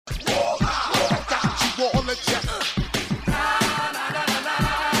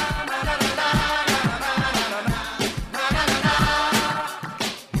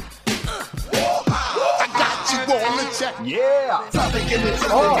Yeah!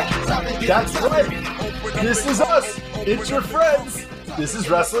 Oh, that's right. This is us. It's your friends. This is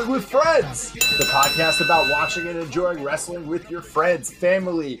Wrestling with Friends, the podcast about watching and enjoying wrestling with your friends,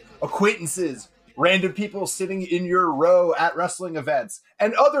 family, acquaintances, random people sitting in your row at wrestling events,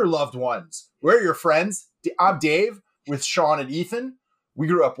 and other loved ones. We're your friends. I'm Dave with Sean and Ethan. We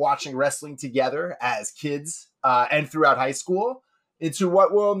grew up watching wrestling together as kids and throughout high school into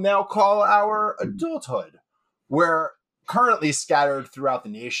what we'll now call our adulthood. We're currently scattered throughout the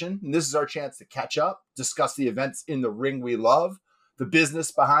nation, and this is our chance to catch up, discuss the events in the ring we love, the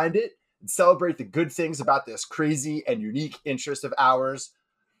business behind it, and celebrate the good things about this crazy and unique interest of ours,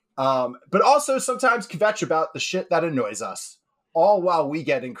 but also sometimes kvetch about the shit that annoys us, all while we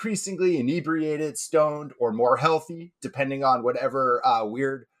get increasingly inebriated, stoned, or more healthy, depending on whatever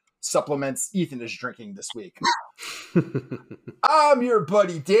weird supplements Ethan is drinking this week. I'm your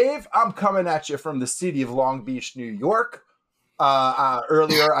buddy Dave. I'm coming at you from the city of Long Beach, New York.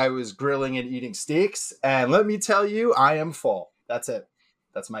 Earlier, I was grilling and eating steaks, and let me tell you, I am full. That's it.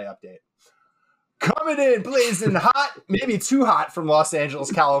 That's my update. Coming in blazing hot, maybe too hot from Los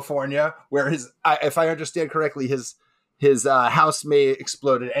Angeles, California, where if I understand correctly, his house may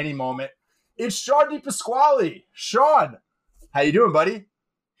explode at any moment. It's Sean DePasquale. Sean, how you doing, buddy?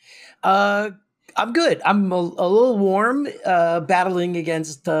 I'm good. I'm a little warm, battling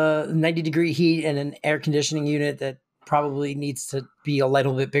against 90-degree heat and an air conditioning unit that probably needs to be a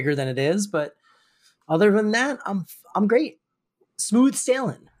little bit bigger than it is. But other than that, I'm great. Smooth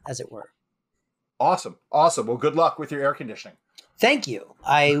sailing, as it were. Awesome. Well, good luck with your air conditioning. Thank you.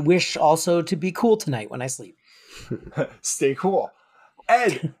 I wish also to be cool tonight when I sleep. Stay cool.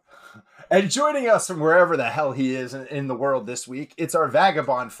 And joining us from wherever the hell he is in the world this week, it's our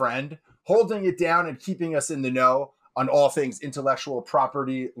vagabond friend, holding it down and keeping us in the know on all things intellectual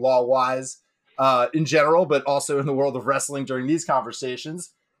property law-wise in general, but also in the world of wrestling during these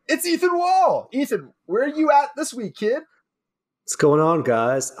conversations. It's Ethan Wall. Ethan, where are you at this week, kid? What's going on,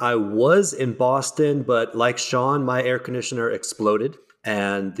 guys? I was in Boston, but like Sean, my air conditioner exploded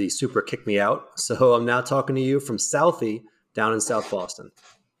and the super kicked me out. So I'm now talking to you from Southie down in South Boston.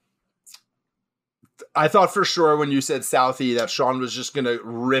 I thought for sure when you said Southie that Sean was just going to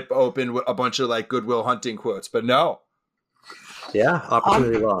rip open a bunch of like Goodwill Hunting quotes, but no. Yeah,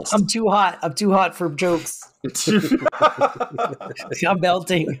 opportunity lost. I'm too hot. I'm too hot for jokes. I'm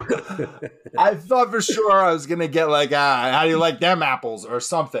melting. I thought for sure I was going to get like, how do you like them apples or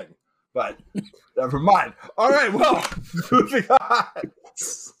something, but never mind. All right, well, moving on.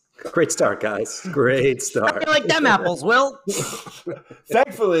 Great start, guys. Great start. How do you like them apples, Will?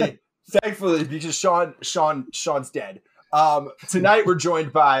 Thankfully, because Sean's dead. Tonight we're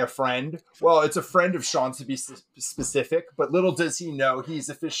joined by a friend. Well, it's a friend of Sean's to be specific, but little does he know he's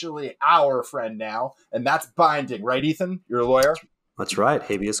officially our friend now, and that's binding, right, Ethan? You're a lawyer? That's right.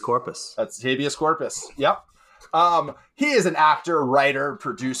 Habeas corpus. That's habeas corpus. Yep. He is an actor, writer,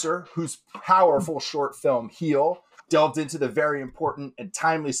 producer whose powerful short film Heel delved into the very important and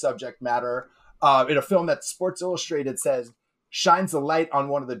timely subject matter in a film that Sports Illustrated says shines a light on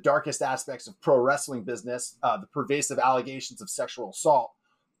one of the darkest aspects of pro wrestling business, the pervasive allegations of sexual assault.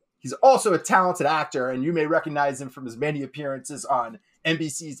 He's also a talented actor, and you may recognize him from his many appearances on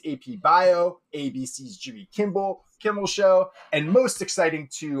NBC's AP Bio, ABC's Jimmy Kimmel Show, and most exciting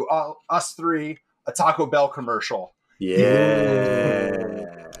to us three, a Taco Bell commercial.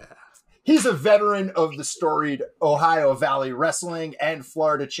 Yeah. He's a veteran of the storied Ohio Valley Wrestling and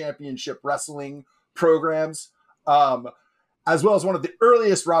Florida Championship Wrestling programs, as well as one of the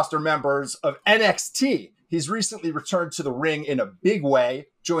earliest roster members of NXT. He's recently returned to the ring in a big way,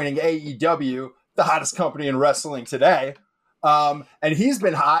 joining AEW, the hottest company in wrestling today. And he's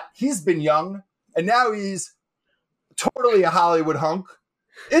been hot, he's been young, and now he's totally a Hollywood hunk.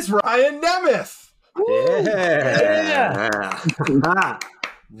 It's Ryan Nemeth. Yeah.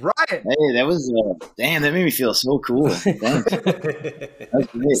 Ryan. Hey, that was damn. That made me feel so cool. Thanks. That's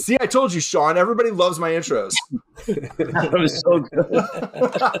great. See, I told you, Sean. Everybody loves my intros. That was so good.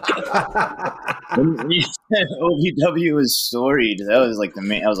 When you said OVW was storied, that was like the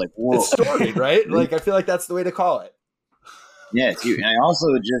main. I was like, whoa. It's storied, right? Like, I feel like that's the way to call it. Yeah, it's huge. And I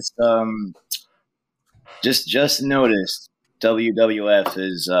also just noticed WWF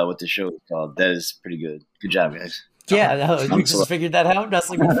is what the show is called. That is pretty good. Good job, guys. Yeah, we just figured that out.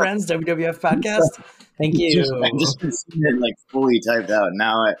 Wrestling with Friends, WWF podcast. Thank you. I've just been seeing it like fully typed out.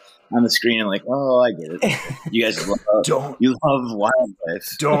 Now on the screen, I'm like, oh, I get it. You guys love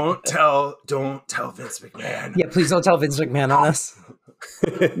wildlife. Don't tell Vince McMahon. Yeah, please don't tell Vince McMahon on us.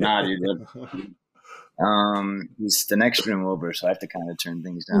 Nah, dude. He's the next room over, so I have to kind of turn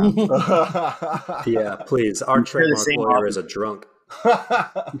things down. Yeah, please. Our trademark lawyer is a drunk.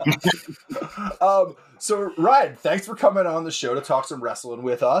 So Ryan, thanks for coming on the show to talk some wrestling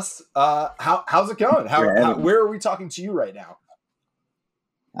with us. How's it going? Where are we talking to you right now?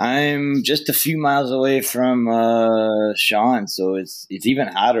 I'm just a few miles away from Sean, so it's even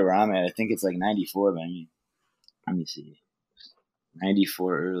hotter where I'm at. I think it's like 94 by me. Let me see.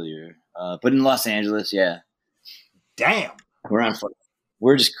 94 earlier. But in Los Angeles, yeah. Damn.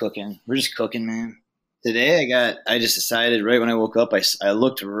 We're just cooking. We're just cooking, man. Today I just decided right when I woke up, I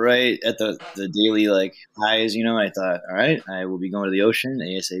looked right at the daily like highs, and I thought, all right, I will be going to the ocean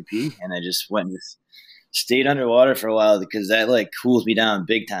ASAP, and I just went and just stayed underwater for a while because that like cools me down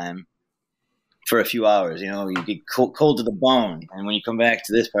big time for a few hours. You get cold to the bone, and when you come back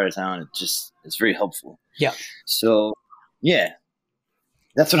to this part of town, it's very helpful. Yeah. So yeah,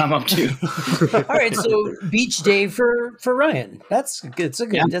 that's what I'm up to. All right, so beach day for Ryan. That's good.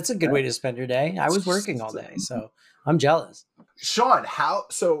 That's a good way to spend your day. I was working all day, so I'm jealous. Sean, how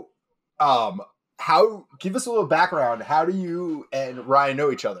give us a little background. How do you and Ryan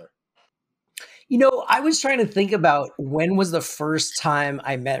know each other? I was trying to think about when was the first time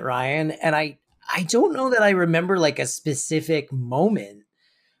I met Ryan, and I don't know that I remember like a specific moment.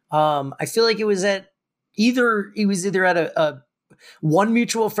 I feel like it was either at a one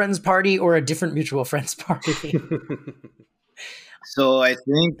mutual friends party or a different mutual friends party. So I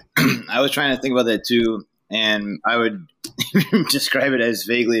think I was trying to think about that too, and I would describe it as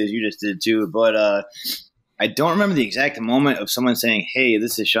vaguely as you just did too, but I don't remember the exact moment of someone saying, "Hey,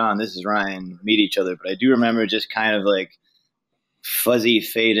 this is Sean, this is Ryan, meet each other," but I do remember just kind of like fuzzy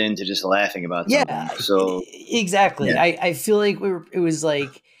fade into just laughing about something. Yeah, so exactly. Yeah. I feel like it was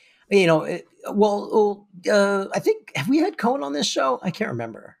like, I think, have we had Cohen on this show? I can't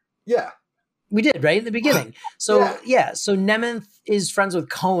remember. Yeah. We did, right? In the beginning. So, so Nemeth is friends with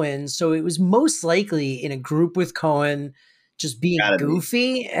Cohen. So it was most likely in a group with Cohen, just being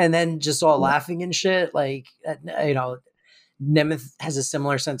goofy and then just all laughing and shit. Like, Nemeth has a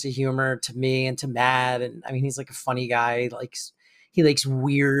similar sense of humor to me and to Matt. And I mean, he's like a funny guy. He likes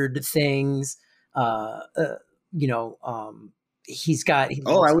weird things. He loves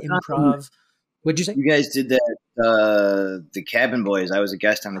improv. What'd you say? You guys did that, the Cabin Boys. I was a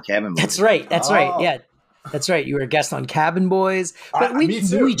guest on the Cabin Boys. That's right. Yeah, that's right. You were a guest on Cabin Boys, but we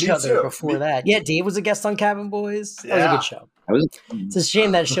knew each other before that. Yeah, Dave was a guest on Cabin Boys. That was a good show. It's a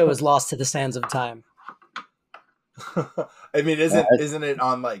shame that show is lost to the sands of time. I mean, isn't it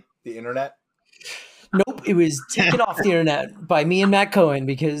on like the internet? Nope, it was taken off the internet by me and Matt Cohen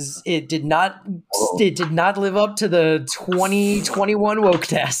because it did not live up to the 2021 woke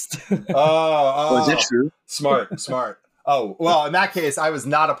test. Oh, is that true? Smart. Oh, well, in that case, I was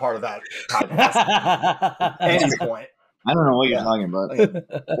not a part of that podcast at any point. I don't know what you're talking about.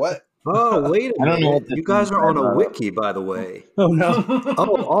 What? Oh, wait a minute. You guys are on a wiki, by the way. Oh, no.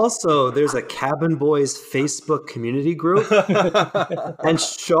 Oh, also, there's a Cabin Boys Facebook community group. And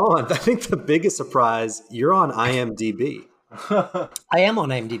Sean, I think the biggest surprise, you're on IMDb. I am on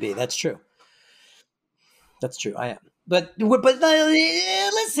IMDb. That's true. I am. But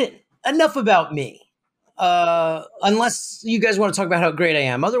listen, enough about me. Unless you guys want to talk about how great I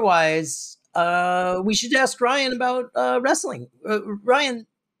am. Otherwise, we should ask Ryan about wrestling. Ryan,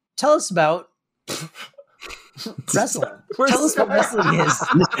 tell us about wrestling. Tell us what wrestling is.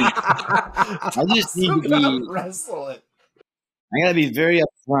 I just need to be wrestling. I gotta be very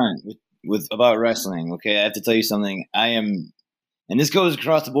upfront with about wrestling. Okay, I have to tell you something. I am, and this goes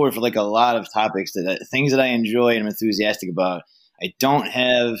across the board for like a lot of topics things that I enjoy and I'm enthusiastic about. I don't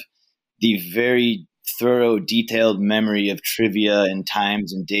have the very thorough, detailed memory of trivia and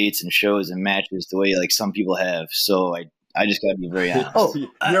times and dates and shows and matches the way like some people have. So I just gotta be very honest. Oh,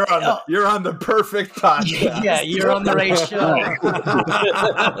 you're on the perfect podcast. Yeah, you're on the right show.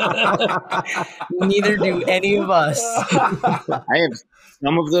 Neither do any of us. I have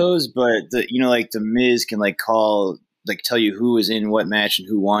some of those, but like the Miz can like tell you who was in what match and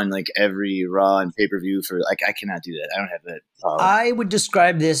who won like every Raw and pay-per-view for like I cannot do that. I don't have that problem. I would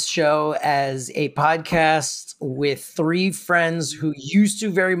describe this show as a podcast with three friends who used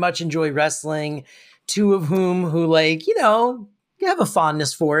to very much enjoy wrestling. Two of whom who like, have a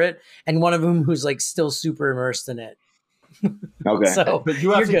fondness for it. And one of them who's like still super immersed in it. Okay. So, but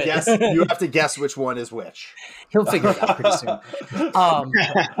you have to guess. You have to guess which one is which. He'll figure it out pretty soon.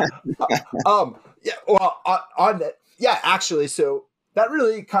 Yeah. Well, on that. Yeah, actually. So that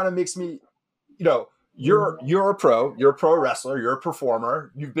really kind of makes me, you're a pro. You're a pro wrestler. You're a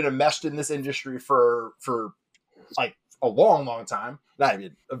performer. You've been enmeshed in this industry for like a long, long time.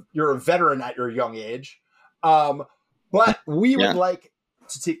 You're a veteran at your young age. But we would like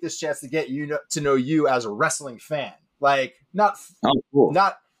to take this chance to get to know you as a wrestling fan. Like not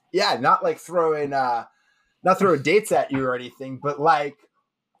like throwing not throwing dates at you or anything, but like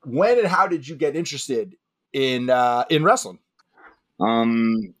when and how did you get interested in wrestling?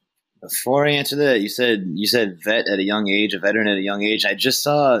 Before I answer that, you said vet at a young age, a veteran at a young age. I just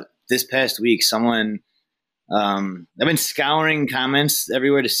saw this past week someone. I've been scouring comments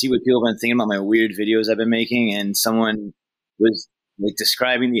everywhere to see what people have been thinking about my weird videos I've been making, and someone was like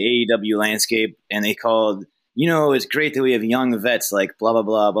describing the AEW landscape, and they called, it's great that we have young vets like blah blah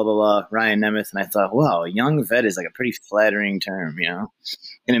blah blah blah blah Ryan Nemeth, and I thought, wow, young vet is like a pretty flattering term,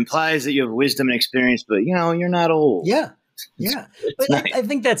 It implies that you have wisdom and experience, but you're not old. Yeah. But nice. I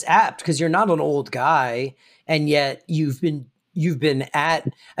think that's apt because you're not an old guy, and yet you've been at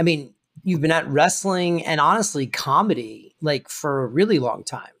wrestling and honestly comedy like for a really long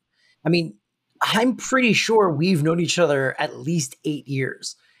time. I mean, I'm pretty sure we've known each other at least 8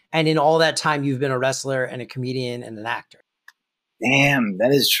 years. And in all that time, you've been a wrestler and a comedian and an actor. Damn,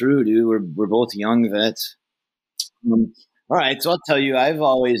 that is true, dude. We're both young vets. All right, so I'll tell you, I've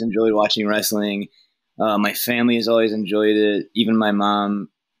always enjoyed watching wrestling. My family has always enjoyed it. Even my mom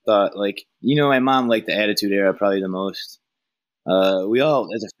thought, my mom liked the Attitude Era probably the most. We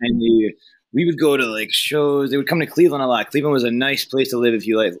all, as a family, we would go to shows. They would come to Cleveland a lot. Cleveland was a nice place to live if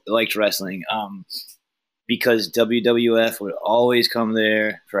you liked wrestling, because WWF would always come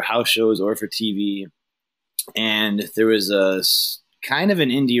there for house shows or for TV. And there was a kind of an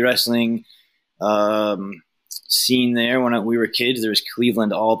indie wrestling scene there when we were kids. There was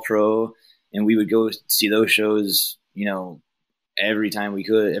Cleveland All Pro, and we would go see those shows, every chance we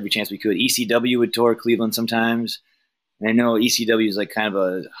could. ECW would tour Cleveland sometimes. And I know ECW is kind of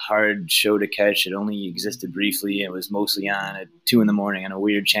a hard show to catch. It only existed briefly. It was mostly on at 2 a.m. on a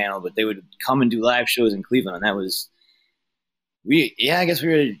weird channel, but they would come and do live shows in Cleveland. And that was, I guess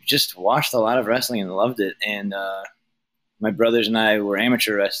we just watched a lot of wrestling and loved it. And my brothers and I were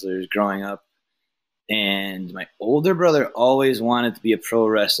amateur wrestlers growing up. And my older brother always wanted to be a pro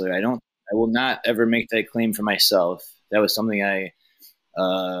wrestler. I will not ever make that claim for myself. That was something I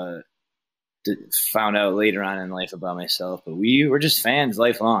found out later on in life about myself, but we were just fans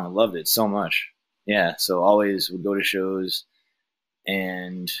lifelong. I loved it so much. Yeah. So always would go to shows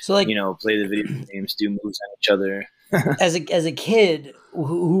and, play the video games, do moves on each other. As a kid,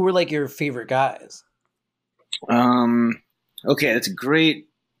 who were your favorite guys? Okay. That's a great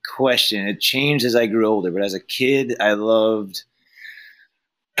question. It changed as I grew older, but as a kid, I loved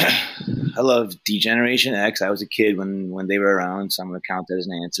D-Generation X. I was a kid when they were around, so I'm going to count that as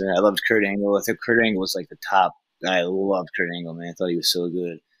an answer. I loved Kurt Angle. I think Kurt Angle was the top. I loved Kurt Angle, man. I thought he was so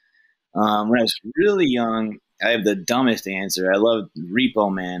good. When I was really young, I have the dumbest answer. I loved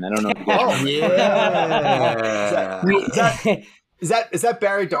Repo Man. I don't know if you guys remember. Is that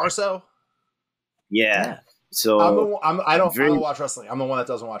Barry Darso? Yeah. So I don't watch wrestling. I'm the one that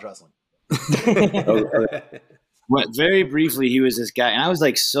doesn't watch wrestling. Okay. Very briefly, he was this guy, and I was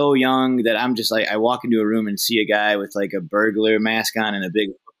so young that I'm just I walk into a room and see a guy with a burglar mask on and a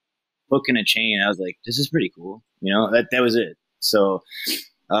big hook and a chain. I was like, this is pretty cool. That was it. So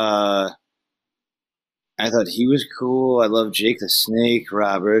I thought he was cool. I loved Jake the Snake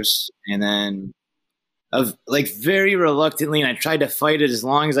Roberts. And then very reluctantly, and I tried to fight it as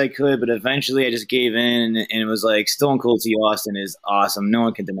long as I could, but eventually I just gave in, and it was Stone Cold Steve Austin is awesome. No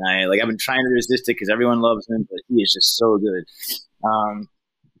one can deny it. I've been trying to resist it because everyone loves him, but he is just so good.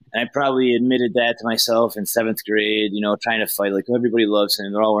 And I probably admitted that to myself in 7th grade, trying to fight. Everybody loves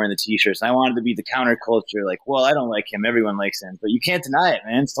him. They're all wearing the T-shirts. And I wanted to be the counterculture. Well, I don't like him. Everyone likes him. But you can't deny it,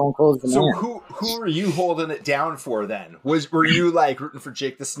 man. Stone Cold's the man. So who are you holding it down for then? Were you rooting for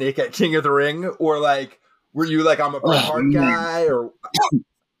Jake the Snake at King of the Ring? Or were you I'm a Bret Hart guy? Or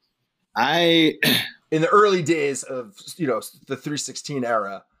in the early days of, the 316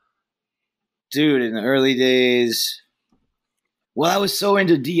 era? Dude, in the early days... Well, I was so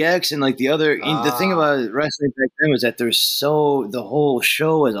into DX and the thing about wrestling back then was that the whole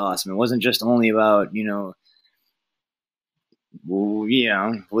show was awesome. It wasn't just only about, it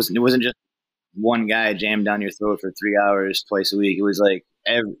wasn't just one guy jammed down your throat for 3 hours twice a week. It was Billy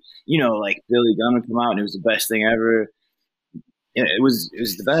Gunn would come out and it was the best thing ever. Yeah, it was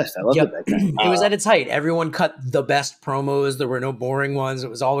the best. I loved it back then. It was at its height. Everyone cut the best promos. There were no boring ones. It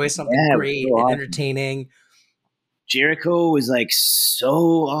was always something great and awesome. Entertaining. Jericho was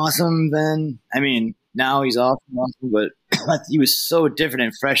so awesome then. I mean, now he's awesome, but he was so different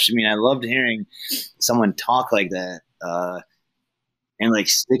and fresh to me. And I loved hearing someone talk like that, and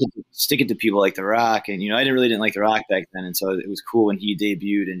stick it to people like The Rock. And I really didn't like The Rock back then, and so it was cool when he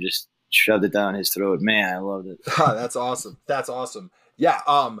debuted and just shoved it down his throat. Man, I loved it. That's awesome. That's awesome. Yeah.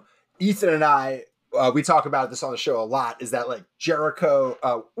 Ethan and I, we talk about this on the show a lot, is that like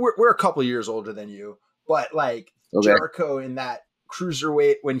Jericho, we're a couple years older than you, but like Jericho in that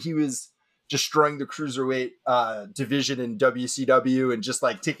cruiserweight, when he was destroying the cruiserweight division in WCW and just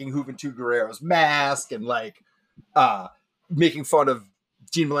like taking Juventud Guerrero's mask and like making fun of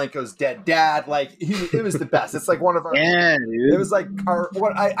Dean Malenko's dead dad. Like it was the best. It's like one of our, it was like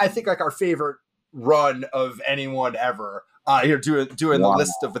I think like our favorite run of anyone ever. Doing the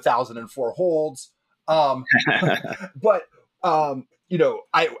list of 1,004 holds. But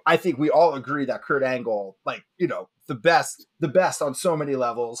I think we all agree that Kurt Angle, like, the best on so many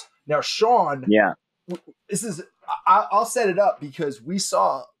levels. Now, Sean, I'll set it up because we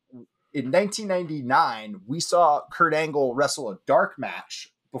saw in 1999, we saw Kurt Angle wrestle a dark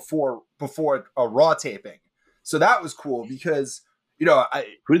match before a Raw taping. So that was cool because,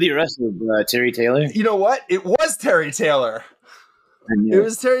 who did he wrestle? Terry Taylor? You know what? It was Terry Taylor. It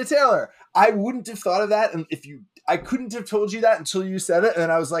was Terry Taylor. I wouldn't have thought of that. And I couldn't have told you that until you said it.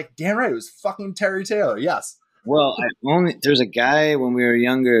 And I was like, damn right. It was fucking Terry Taylor. Yes. Well, there's a guy when we were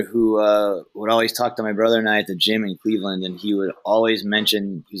younger who would always talk to my brother and I at the gym in Cleveland, and he would always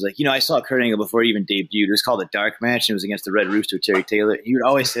mention, he's like, I saw Kurt Angle before he even debuted. It was called a dark match, and it was against the Red Rooster, Terry Taylor. He would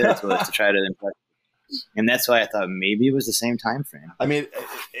always say that to us to try to impress. And that's why I thought maybe it was the same time frame. I mean,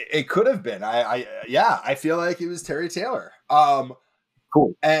 it could have been. I feel like it was Terry Taylor.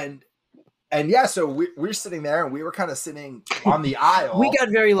 Cool. And yeah, so we're sitting there, and we were kind of sitting on the aisle. We got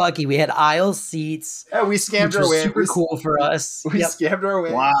very lucky. We had aisle seats. Yeah, we scammed our way. Super cool for us. We scammed our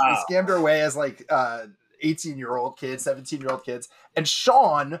way. Wow. We scammed our way as like 18-year-old kids, 17-year-old kids. And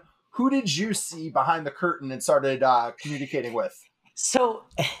Sean, who did you see behind the curtain and started communicating with? So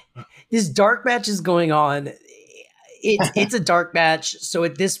this dark match is going on. It's a dark match. So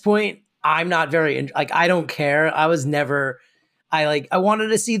at this point, I'm not very I don't care. I was never. I wanted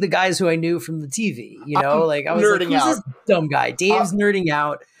to see the guys who I knew from the TV, I was like, who's out. This dumb guy? Dave's nerding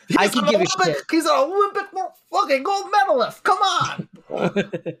out. I could give a shit. He's an Olympic fucking gold medalist. Come on.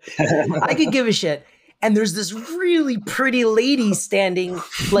 I could give a shit. And there's this really pretty lady standing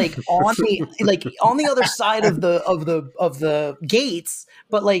like on the other side of the gates,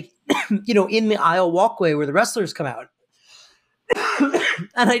 but like, in the aisle walkway where the wrestlers come out.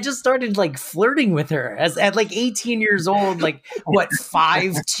 And I just started like flirting with her at like 18 years old, like what,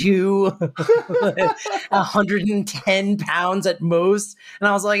 5'2", 110 pounds at most. And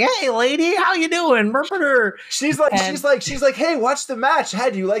I was like, "Hey lady, how you doing?" She's like, "Hey, watch the match.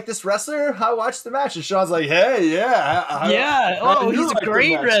 Hey, do you like this wrestler? I watched the match." And Sean's like, "Hey, yeah. Yeah. Oh, he's a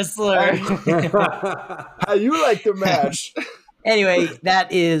great wrestler. How you like the match?" Anyway,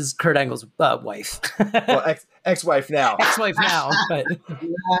 that is Kurt Angle's wife. Well, ex-wife now. Ex-wife now. But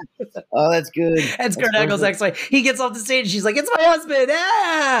oh, that's good. That's Kurt Angle's ex-wife. He gets off the stage. She's like, "It's my husband."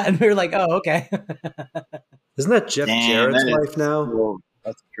 Ah! And we're like, "Oh, okay." Isn't that Jeff Jarrett's wife now? Cool.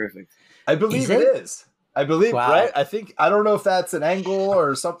 That's perfect. I believe it is. I believe, wow. Right? I don't know if that's an angle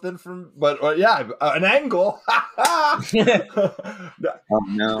or something but yeah, an angle. Oh,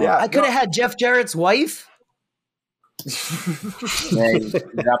 no. Yeah, I could have had Jeff Jarrett's wife. Yeah, do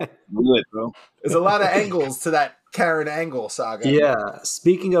it, bro. There's a lot of angles to that Karen Angle saga. Yeah.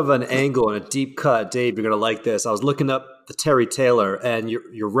 Speaking of an angle and a deep cut, Dave, you're gonna like this. I was looking up the Terry Taylor, and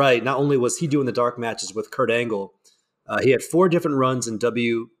you're right. Not only was he doing the dark matches with Kurt Angle, he had 4 different runs in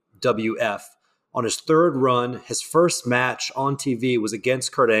WWF. On his 3rd run, his first match on TV was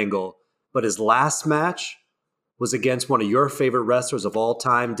against Kurt Angle, but his last match was against one of your favorite wrestlers of all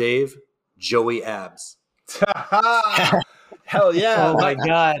time, Dave, Joey Abs. Hell yeah. Oh my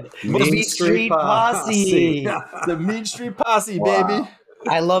God. Mean Street Posse. The Mean Street Posse, baby.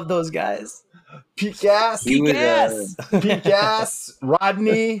 I love those guys. Pete Gas.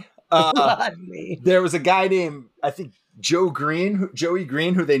 Rodney. Rodney. There was a guy named, I think, Joey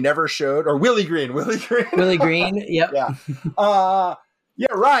Green, who they never showed, or Willie Green. Yep. Yeah.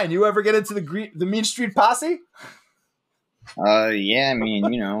 Yeah, Ryan, you ever get into the Mean Street Posse? Yeah, I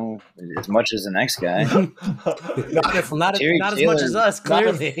mean, as much as the next guy. not as much as us,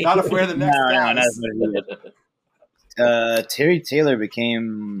 clearly. Not if we're the next guy. No, Terry Taylor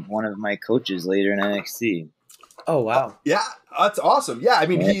became one of my coaches later in NXT. Oh, wow. Yeah, that's awesome. Yeah, I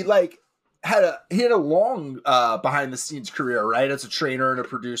mean, he had a long behind the scenes career, right? As a trainer and a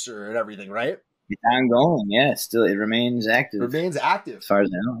producer and everything, right? It's ongoing, yeah. Still, it remains active. As far as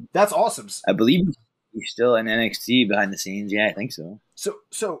I know. That's awesome. I believe he's still in NXT behind the scenes. Yeah, I think so.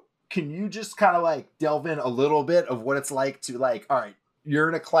 So can you just kind of like delve in a little bit of what it's like to like, all right, you're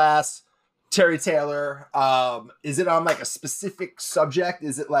in a class Terry Taylor. Is it on like a specific subject?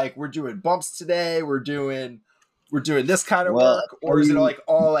 Is it like we're doing bumps today? We're doing this kind of work, or is it like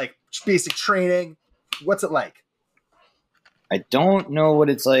all like basic training? What's it like? I don't know what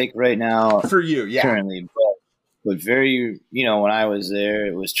it's like right now for you, currently, but very, when I was there,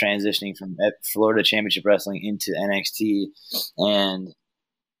 it was transitioning from Florida Championship Wrestling into NXT, and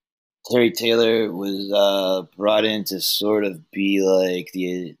Terry Taylor was brought in to sort of be like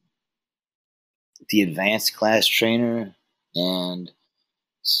the advanced class trainer, and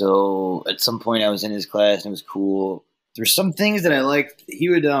so at some point I was in his class and it was cool. There's some things that I liked. He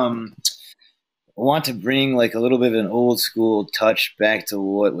would want to bring like a little bit of an old school touch back to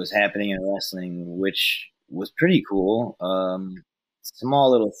what was happening in wrestling, which was pretty cool.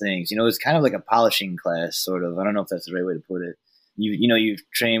 Small little things, it's kind of like a polishing class, sort of. I don't know if that's the right way to put it. You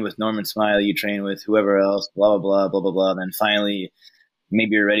train with Norman Smiley, you train with whoever else, blah, blah, blah, blah, blah, blah. Then finally,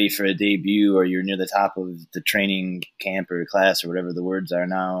 maybe you're ready for a debut or you're near the top of the training camp or class or whatever the words are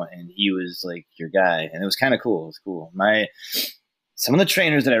now. And he was like your guy. And it was kind of cool. It was cool. Some of the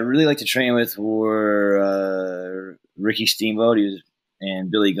trainers that I really like to train with were Ricky Steamboat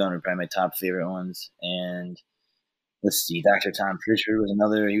and Billy Gunn were probably my top favorite ones. And let's see, Dr. Tom Pritchard was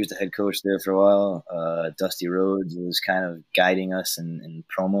another. He was the head coach there for a while. Dusty Rhodes was kind of guiding us in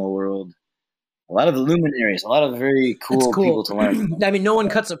promo world. A lot of the luminaries, a lot of very cool people to learn from. I mean, no one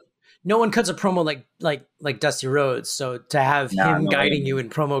cuts a promo like Dusty Rhodes. So to have him guiding you in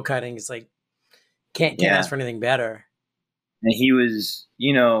promo cutting is like can't ask for anything better. And he was,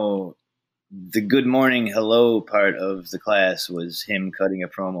 the good morning hello part of the class was him cutting a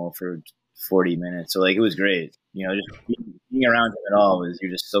promo for 40 minutes. So like it was great. Just being around him at all was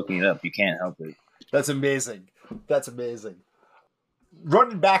you're just soaking it up. You can't help it. That's amazing.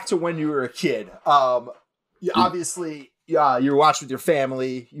 Running back to when you were a kid, obviously you were watching with your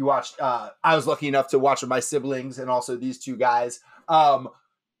family. You watched. I was lucky enough to watch with my siblings and also these two guys.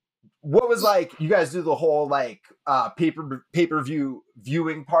 What was like? You guys do the whole like pay-per-view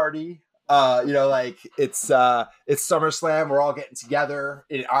viewing party. Like it's SummerSlam. We're all getting together.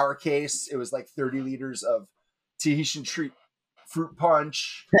 In our case, it was like 30 liters of Tahitian fruit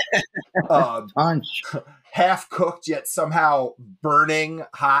punch. Half cooked yet somehow burning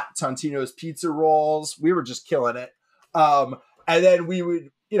hot Tontino's pizza rolls. We were just killing it. And then we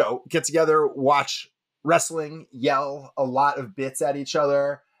would, get together, watch wrestling, yell a lot of bits at each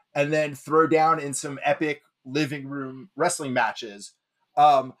other, and then throw down in some epic living room wrestling matches.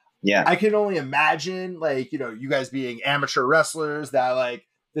 I can only imagine, like, you guys being amateur wrestlers, that like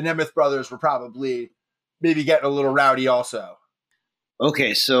the Nemeth brothers were probably maybe getting a little rowdy also.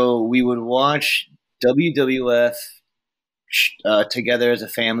 Okay, so we would watch WWF together as a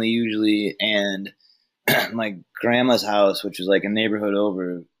family usually, and my grandma's house, which was like a neighborhood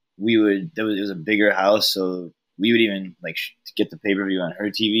over, it was a bigger house, so we would even like get the pay-per-view on her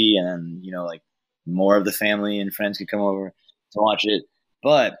TV, and then like more of the family and friends could come over to watch it.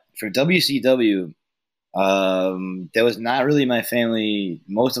 But for WCW, that was not really my family.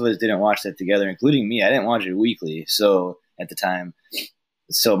 Most of us didn't watch that together, including me. I didn't watch it weekly, so at the time.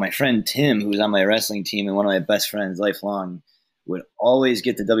 So my friend Tim, who was on my wrestling team and one of my best friends lifelong, would always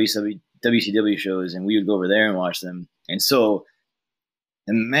get the WCW shows, and we would go over there and watch them. And so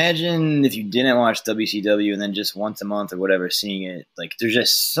imagine if you didn't watch WCW and then just once a month or whatever seeing it. Like there's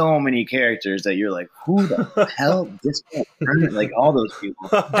just so many characters that you're like, who the hell this guy? Like all those people.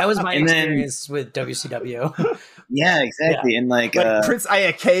 That was my experience with WCW. Yeah, exactly. Yeah. And like Prince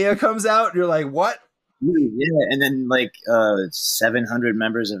Iakea comes out, and you're like, what? Yeah, and then like 700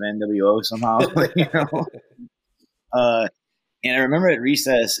 members of NWO somehow. And I remember at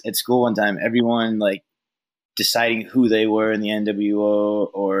recess at school one time, everyone like deciding who they were in the NWO,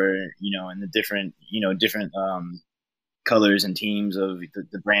 or in the different colors and teams of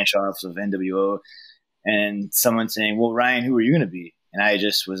the branch offs of NWO, and someone saying, "Well, Ryan, who are you going to be?" And I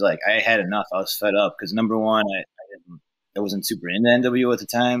just was like, I had enough. I was fed up because number one, I wasn't super into NWO at the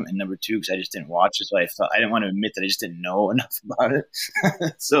time, and number two, because I just didn't watch it, so I didn't want to admit that I just didn't know enough about it.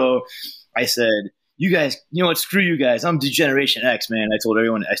 So I said, "You guys, you know what? Screw you guys. I'm Degeneration X, man." I told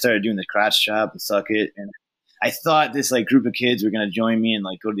everyone. I started doing the crotch chop and suck it, and I thought this like group of kids were gonna join me and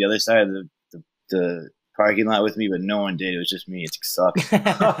like go to the other side of the parking lot with me, but no one did. It was just me. It sucked. they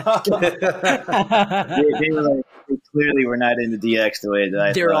clearly were not into DX the way that I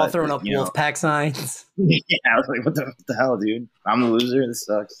thought. They're all throwing up Wolfpack signs. Yeah, I was like, what the hell, dude? I'm the loser. This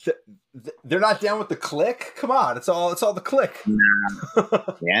sucks. They're not down with the click? Come on, it's all the click.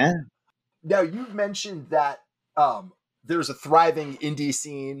 Nah. Yeah. Now you've mentioned that there's a thriving indie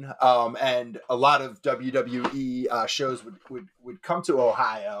scene, and a lot of WWE shows would come to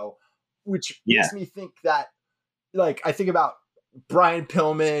Ohio. which makes me think that, like, I think about Brian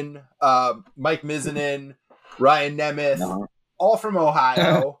Pillman, Mike Mizanin, Ryan Nemeth, all from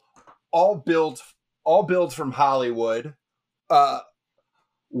Ohio, all build from Hollywood.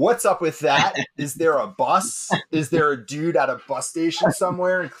 What's up with that? Is there a bus? Is there a dude at a bus station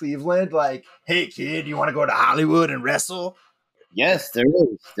somewhere in Cleveland? Like, hey kid, you want to go to Hollywood and wrestle? Yes, there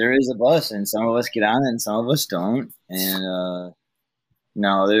is. There is a bus, and some of us get on it, and some of us don't. And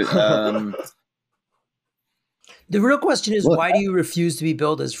no, the real question is, why do you refuse to be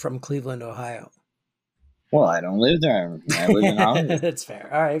billed as from Cleveland, Ohio? Well, I don't live there. I live in Hollywood. That's fair.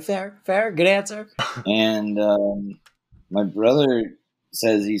 All right, fair. Good answer. And my brother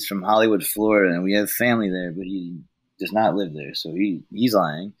says he's from Hollywood, Florida, and we have family there, but he does not live there, so he's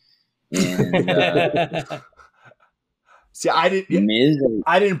lying. And see, I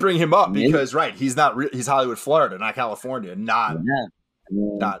didn't bring him up because he's he's Hollywood, Florida, not California, not.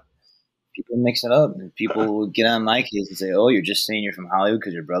 People mix it up, and people will get on my case and say, "Oh, you're just saying you're from Hollywood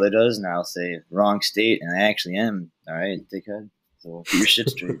because your brother does," and I'll say, "Wrong state," and I actually am. All right, dickhead. So get your shit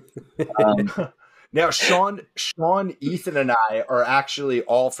straight. Now, Sean, Ethan, and I are actually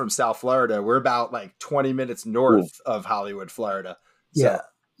all from South Florida. We're about like 20 minutes north of Hollywood, Florida. So,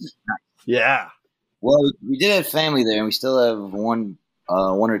 yeah. Well, we did have family there, and we still have one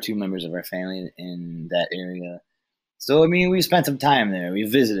or two members of our family in that area. So, I mean, we spent some time there. We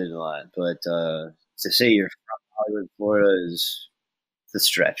visited a lot. But to say you're from Hollywood, Florida is a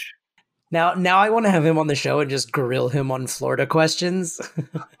stretch. Now I want to have him on the show and just grill him on Florida questions.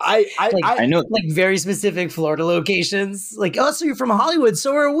 I know, like very specific Florida locations. Like, oh, so you're from Hollywood,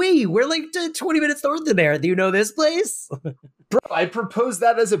 so are we. We're like 20 minutes north of there. Do you know this place? Bro, I proposed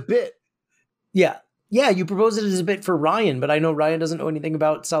that as a bit. Yeah, you proposed it as a bit for Ryan, but I know Ryan doesn't know anything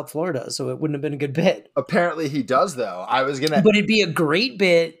about South Florida, so it wouldn't have been a good bit. Apparently he does, though. But it'd be a great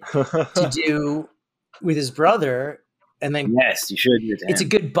bit to do with his brother. And then yes, you should do that.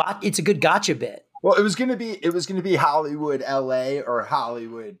 It's a good gotcha bit. Well, it was gonna be Hollywood, LA, or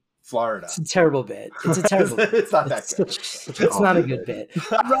Hollywood, Florida. It's a terrible bit. It's not that good. It's not a good bit.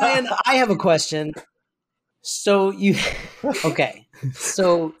 Ryan, I have a question. So okay.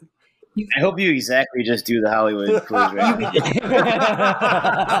 So I hope you exactly just do the Hollywood quiz right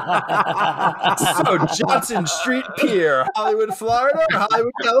So Johnson Street Pier, Hollywood, Florida, or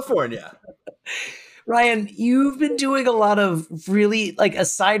Hollywood, California? Ryan, you've been doing a lot of really, like,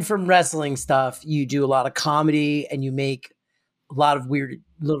 aside from wrestling stuff, you do a lot of comedy and you make a lot of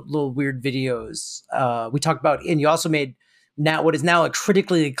little weird videos. We talked about, and you also made what is now a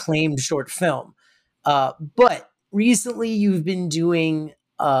critically acclaimed short film. But recently you've been doing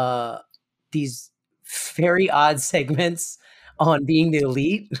these very odd segments on Being the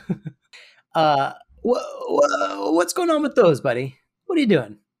Elite. What's going on with those, buddy? What are you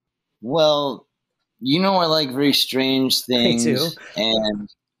doing? Well, you know, I like very strange things. Me too. And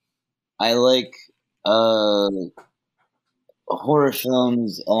I like horror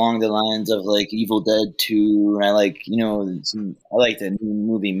films along the lines of like Evil Dead 2. And I like, I like the new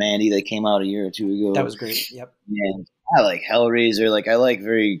movie Mandy that came out a year or two ago. That was great. Yep. And I like Hellraiser. Like, I like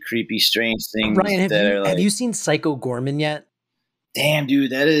very creepy, strange things. Ryan, have you seen Psycho Gorman yet? Damn,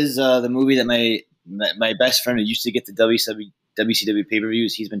 dude, that is the movie that my best friend who used to get the WCW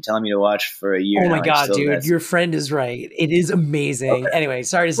pay-per-views, he's been telling me to watch for a year. Oh my God, dude, your friend is right. It is amazing. Okay. Anyway,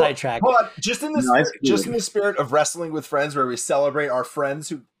 sorry to sidetrack. Hold on. Just in the spirit of wrestling with friends, where we celebrate our friends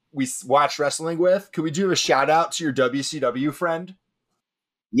who we watch wrestling with, could we do a shout out to your WCW friend?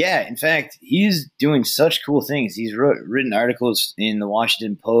 Yeah, in fact, he's doing such cool things. He's written articles in the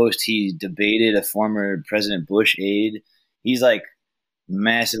Washington Post. He debated a former President Bush aide. He's like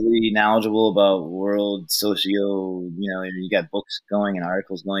massively knowledgeable about world socio, you got books going and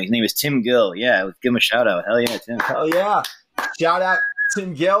articles going. His name is Tim Gill. Yeah, let's give him a shout out. Hell yeah, Tim. Hell yeah. Shout out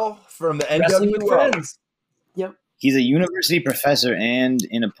Tim Gill from the NWO. Yep. He's a university professor and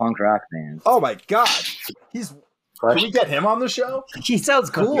in a punk rock band. Oh my God. Can we get him on the show? He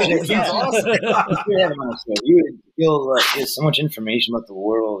sounds cool. He sounds awesome. He has so much information about the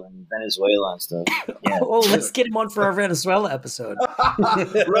world and Venezuela and stuff. Yeah. Oh, let's get him on for our Venezuela episode.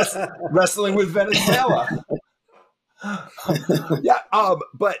 Wrestling with Venezuela. Yeah,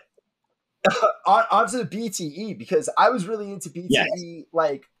 but onto the BTE, because I was really into BTE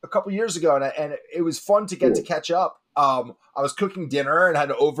like a couple years ago, and it was fun to get to catch up. I was cooking dinner and had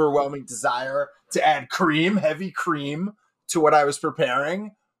an overwhelming desire to add heavy cream to what I was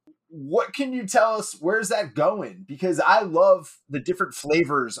preparing. What can you tell us? Where's that going? Because I love the different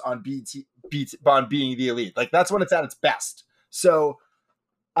flavors on on Being the Elite. Like, that's when it's at its best. So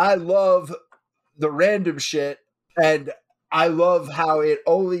I love the random shit, and I love how it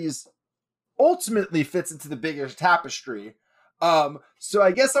always ultimately fits into the bigger tapestry. So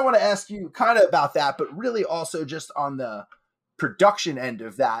I guess I want to ask you kind of about that, but really also just on the production end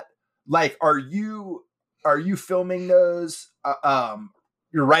of that. Like, are you filming those?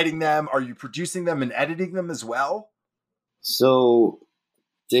 You're writing them? Are you producing them and editing them as well? So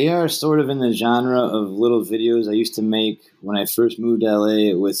they are sort of in the genre of little videos I used to make when I first moved to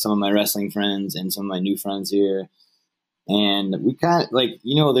LA with some of my wrestling friends and some of my new friends here. And we kind of like,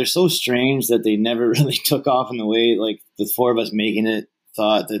 they're so strange that they never really took off in the way, like the four of us making it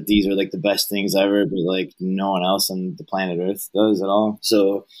thought that these are like the best things ever, but like no one else on the planet Earth does at all.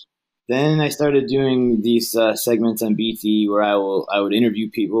 So then I started doing these segments on BT where I would interview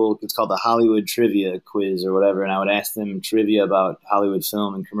people. It's called the Hollywood Trivia Quiz or whatever, and I would ask them trivia about Hollywood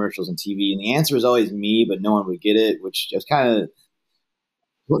film and commercials and TV. And the answer was always me, but no one would get it, which was kind of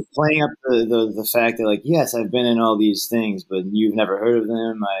playing up the fact that, like, yes, I've been in all these things, but you've never heard of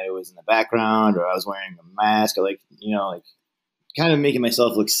them. I was in the background, or I was wearing a mask, or like kind of making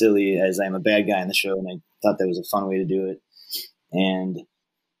myself look silly as I'm a bad guy in the show. And I thought that was a fun way to do it. And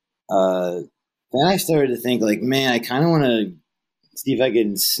then I started to think, like, man, I kind of want to see if I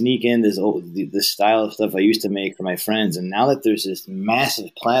can sneak in this style of stuff I used to make for my friends. And now that there's this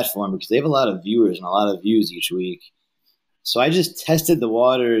massive platform, because they have a lot of viewers and a lot of views each week. So I just tested the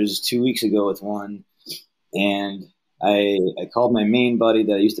waters 2 weeks ago with one, and I called my main buddy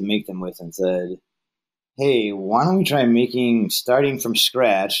that I used to make them with and said, hey, why don't we try starting from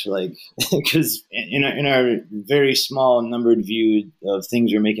scratch? Like, because in our very small numbered view of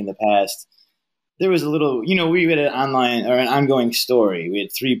things we were making in the past, there was a little, we had an ongoing story. We had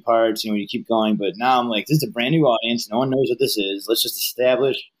 3 parts, you keep going. But now I'm like, this is a brand new audience. No one knows what this is. Let's just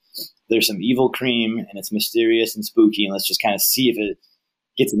establish there's some evil cream and it's mysterious and spooky. And let's just kind of see if it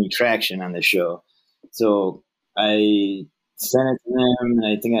gets any traction on this show. So I sent it to them, and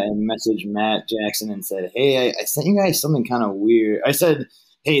I think I messaged Matt Jackson and said, hey, I sent you guys something kind of weird. I said,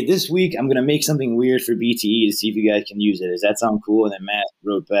 hey, this week I'm going to make something weird for BTE to see if you guys can use it. Does that sound cool? And then Matt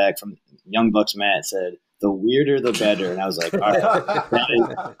wrote back from Young Bucks Matt, said, the weirder, the better. And I was like, all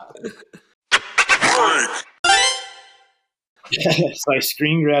right. So I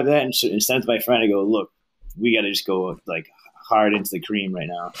screen grabbed that and sent it to my friend. I go, look, we got to just go like hard into the cream right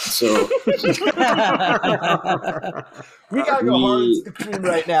now. So we gotta go hard into the cream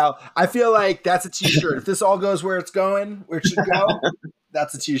right now. I feel like that's a t-shirt. If this all goes where it's going, where it should go,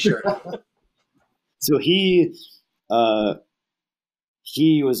 that's a t-shirt. So he was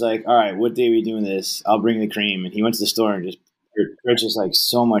like, all right, what day are we doing this? I'll bring the cream. And he went to the store and just purchased like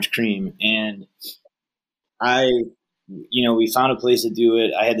so much cream. And we found a place to do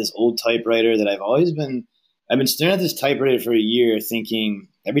it. I had this old typewriter that I've been staring at this typewriter for a year, thinking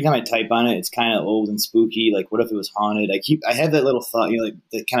every time I type on it, it's kind of old and spooky. Like, what if it was haunted? I had that little thought, like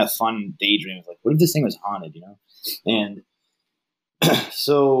the kind of fun daydream of like, what if this thing was haunted, And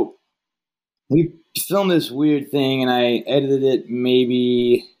so we filmed this weird thing, and I edited it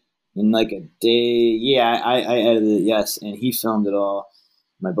maybe in like a day. Yeah, I edited it, yes, and he filmed it all,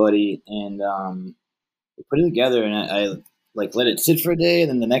 my buddy, and we put it together, and I like let it sit for a day, and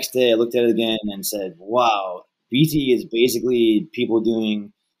then the next day I looked at it again and said, wow, BT is basically people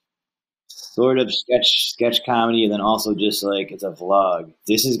doing sort of sketch comedy, and then also just like it's a vlog.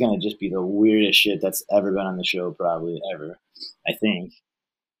 This is going to just be the weirdest shit that's ever been on the show, probably ever, I think.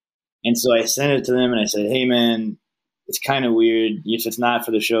 And so I sent it to them and I said, hey man, it's kind of weird. If it's not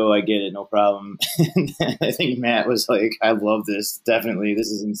for the show, I get it, no problem. And I think Matt was like, I love this, definitely, this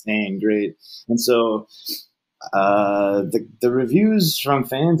is insane, great. And so the reviews from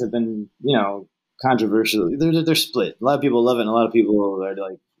fans have been, controversial. They're split. A lot of people love it, and a lot of people are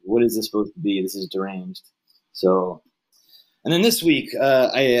like, what is this supposed to be? This is deranged. So, and then this week,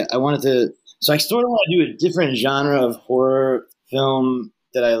 I wanted to, so I sort of want to do a different genre of horror film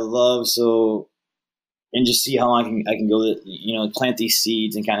that I love. So, and just see how long I can go, plant these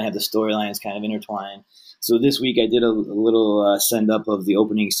seeds and kind of have the storylines kind of intertwine. So this week I did a little send up of the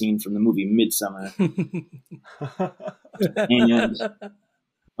opening scene from the movie Midsummer. And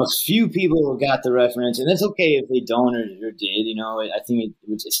a few people got the reference, and that's okay if they don't or did. I think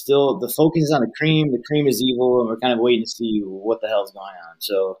it's still, the focus is on the cream. The cream is evil, and we're kind of waiting to see what the hell's going on.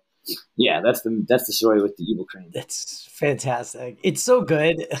 So yeah, that's the story with the evil cream. That's fantastic. It's so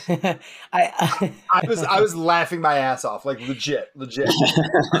good. I was laughing my ass off, like legit.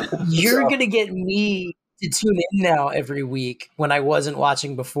 You're gonna get me to tune in now every week when I wasn't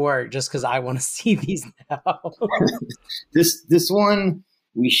watching before, just because I want to see these now. This one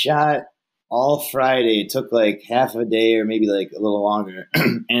we shot all Friday. It took like half a day or maybe like a little longer.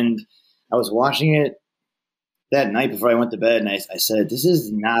 And I was watching it that night before I went to bed, and I said, this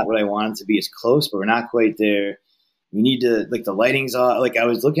is not what I wanted to be. It's close, but we're not quite there. We need to, like, the lighting's off. Like, I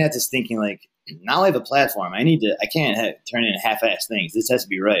was looking at this thinking, like, now I have a platform. I can't turn in half-ass things. This has to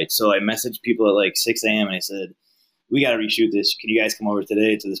be right. So I messaged people at like 6 a.m. and I said, we got to reshoot this. Can you guys come over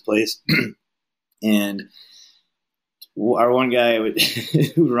today to this place? And our one guy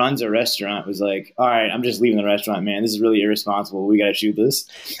who runs a restaurant was like, all right, I'm just leaving the restaurant, man. This is really irresponsible. We got to shoot this.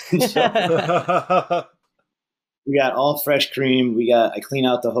 So, we got all fresh cream. I clean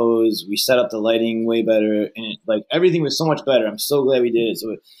out the hose. We set up the lighting way better. And everything was so much better. I'm so glad we did it.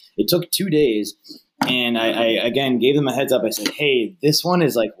 So it took 2 days. And I again gave them a heads up. I said, hey, this one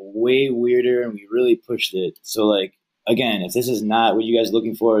is like way weirder and we really pushed it. So like, again, if this is not what you guys are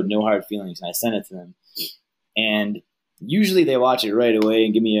looking for, no hard feelings. And I sent it to them. And usually they watch it right away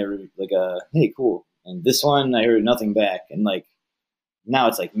and give me a hey, cool. And this one, I heard nothing back. And like, now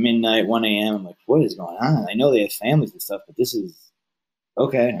it's like midnight, 1 a.m. I'm like, what is going on? I know they have families and stuff, but this is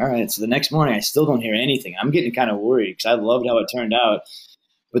okay. All right. So the next morning, I still don't hear anything. I'm getting kind of worried because I loved how it turned out.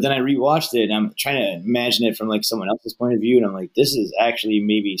 But then I rewatched it and I'm trying to imagine it from like someone else's point of view. And I'm like, this is actually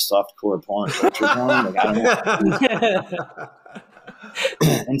maybe softcore porn, torture porn. Like, I don't know.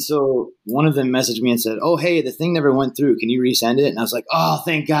 And so one of them messaged me and said, oh, hey, the thing never went through. Can you resend it? And I was like, oh,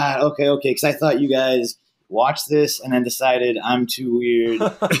 thank God. Okay. Because I thought you guys watched this and then decided I'm too weird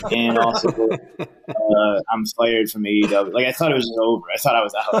and also I'm fired from AEW. Like, I thought it was just over. I thought I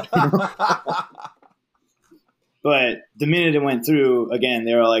was out. But the minute it went through, again,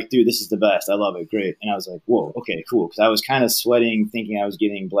 they were like, dude, this is the best. I love it. Great. And I was like, whoa, okay, cool. Because I was kind of sweating thinking I was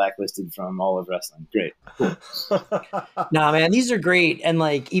getting blacklisted from all of wrestling. Great. Cool. Nah, man, these are great. And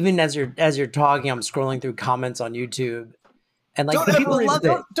like, even as you're talking, I'm scrolling through comments on YouTube. And like, people love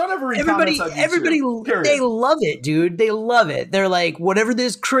it. Don't ever read everybody, comments on YouTube, they love it, dude. They love it. They're like, whatever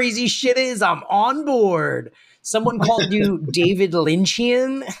this crazy shit is, I'm on board. Someone called you David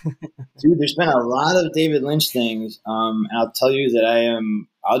Lynchian. Dude, there's been a lot of David Lynch things. And I'll tell you that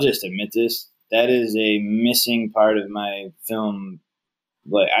I'll just admit this. That is a missing part of my film.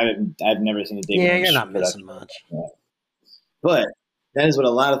 Like, I've never seen a David Lynch. Yeah, you're not missing much. But that is what a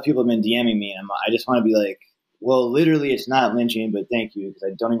lot of people have been DMing me. And I just want to be like, well, literally, it's not lynching, but thank you, because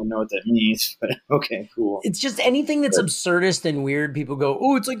I don't even know what that means. But okay, cool. It's just anything that's absurdist and weird. People go,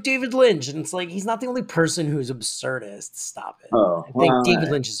 oh, it's like David Lynch. And it's like, he's not the only person who's absurdist. Stop it. Oh, I think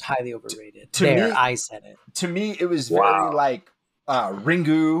David Lynch is highly overrated. I said it. To me, it was very like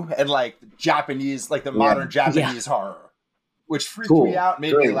Ringu and like Japanese, like the modern Japanese horror, which freaked me out,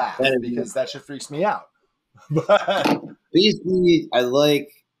 made me laugh, because that shit freaks me out. But basically, I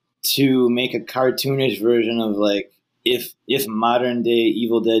like to make a cartoonish version of like if modern day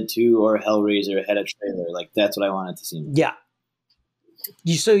Evil Dead 2 or Hellraiser had a trailer, like that's what I wanted to see. Yeah.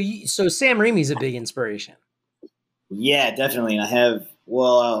 So Sam Raimi's a big inspiration. Yeah, definitely. And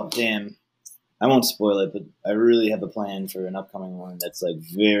damn, I won't spoil it, but I really have a plan for an upcoming one that's like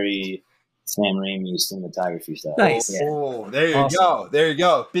very Sam Raimi cinematography style. Nice. Yeah. Oh, there you go. There you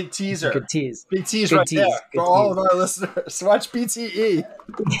go. Big teaser. Good tease. Big tease there for all of our listeners. Watch BTE.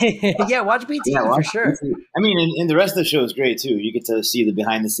 Yeah, watch BTE for sure. BTE. I mean, and the rest of the show is great too. You get to see the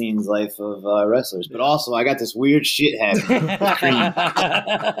behind the scenes life of wrestlers, but also I got this weird shit happening.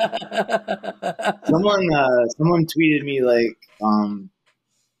 Someone tweeted me like,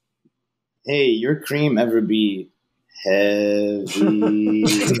 "Hey, your cream ever be heavy?"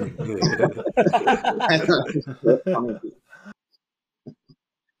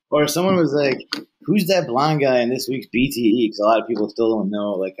 Or someone was like, who's that blonde guy in this week's BTE? Because a lot of people still don't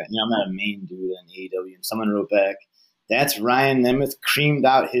know. Like, I'm not a main dude in AEW. And someone wrote back, that's Ryan Nemeth creamed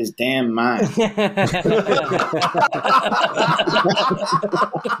out his damn mind.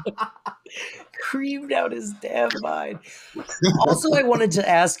 Creamed out his damn mind. Also, I wanted to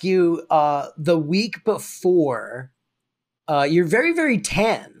ask you, the week before, you're very, very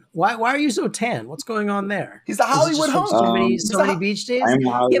tan. Why are you so tan? What's going on there? He's the Hollywood Hunk. So many beach days.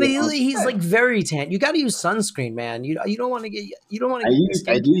 Yeah, but he's like very tan. You got to use sunscreen, man. You don't want to get.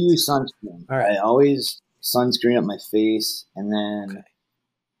 I do use sunscreen. All right. I always sunscreen up my face, and then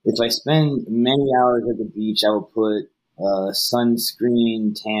if I spend many hours at the beach, I will put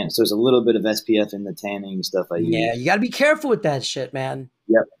sunscreen tan. So there's a little bit of SPF in the tanning stuff I use. Yeah, you got to be careful with that shit, man.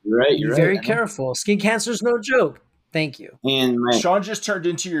 Yep, you're right. You're very careful. Skin cancer's no joke. Thank you. And Sean just turned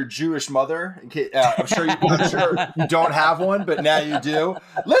into your Jewish mother. I'm sure you don't have one, but now you do.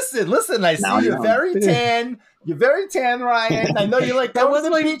 Listen. I see you're very tan. You're very tan, Ryan. I know you like going to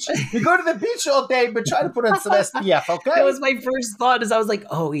the beach. You go to the beach all day, but try to put on some SPF, okay? That was my first thought. Is I was like,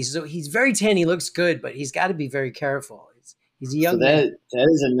 oh, he's very tan. He looks good, but he's got to be very careful. He's a young man. That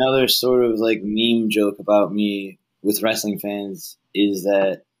is another sort of like meme joke about me with wrestling fans is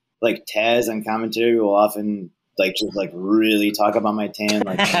that like Taz on commentary will often like just like really talk about my tan,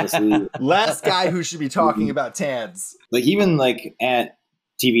 like honestly. Last guy who should be talking about tans. Like even like at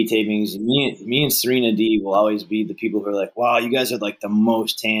TV tapings, me and Serena D will always be the people who are like, "Wow, you guys are like the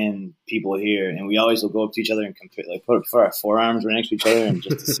most tan people here," and we always will go up to each other and compare, like put our forearms right next to each other and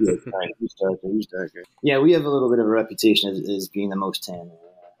just to see like, all right, who's darker. Yeah, we have a little bit of a reputation as being the most tan.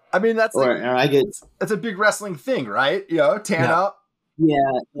 I mean, that's that's a big wrestling thing, right? You know, tan up,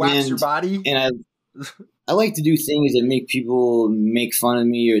 wax your body, and I like to do things that make people make fun of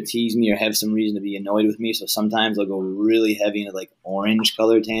me or tease me or have some reason to be annoyed with me. So sometimes I'll go really heavy into like orange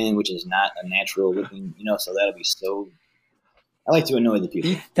color tan, which is not a natural looking, so that'll be so. I like to annoy the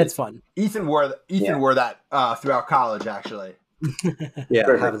people. That's fun. Ethan wore that throughout college, actually. Yeah,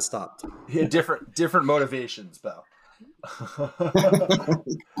 I haven't stopped. He had different motivations, though.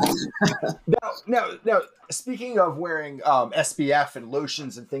 Now, speaking of wearing SPF and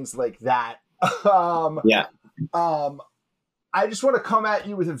lotions and things like that. I just want to come at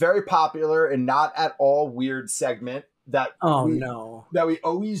you with a very popular and not at all weird segment that we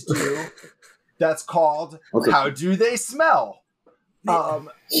always do. That's called How Do They Smell?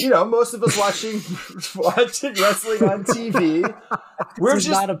 Most of us watching wrestling on TV. It's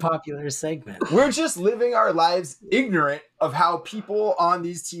not a popular segment. We're just living our lives ignorant of how people on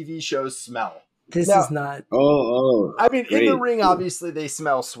these TV shows smell. This is not. I mean, great. In the ring, obviously they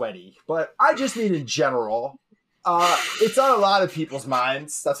smell sweaty, but I just mean in general. It's on a lot of people's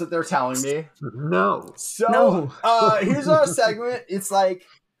minds. That's what they're telling me. No. So, here's our segment. It's like,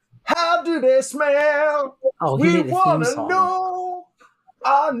 how do they smell? We want to know.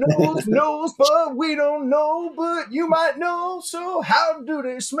 Our nose knows, but we don't know. But you might know. So, how do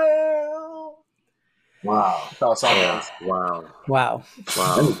they smell? Wow. That's all Wow.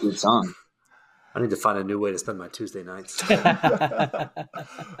 That was a good song. I need to find a new way to spend my Tuesday nights. I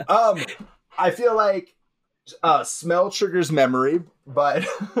feel like smell triggers memory, but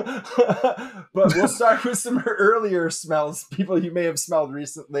we'll start with some earlier smells, people you may have smelled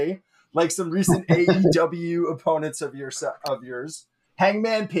recently, like some recent AEW opponents of yours.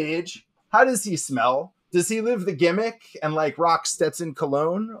 Hangman Page, how does he smell? Does he live the gimmick and like rock Stetson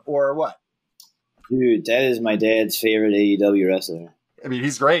cologne or what? Dude, that is my dad's favorite AEW wrestler. I mean,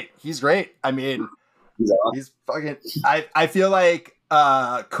 he's great. I mean, he's fucking. I feel like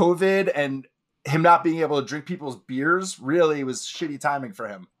COVID and him not being able to drink people's beers really was shitty timing for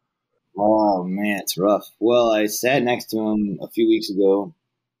him. Oh man, it's rough. Well, I sat next to him a few weeks ago,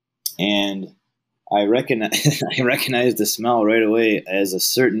 and I recognized the smell right away as a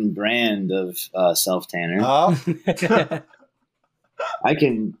certain brand of self tanner. Oh. I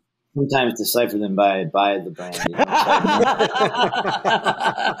can sometimes decipher them by the brand.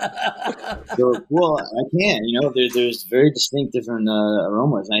 So, well, I can. There's very distinct different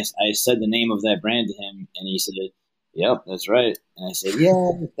aromas. And I said the name of that brand to him, and he said, "Yep, that's right." And I said, "Yeah,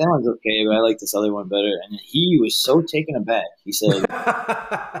 that one's okay, but I like this other one better." And he was so taken aback. He said,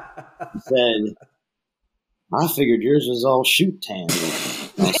 "I figured yours was all shoot tan."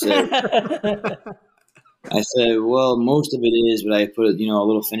 I said, well, most of it is, but I put a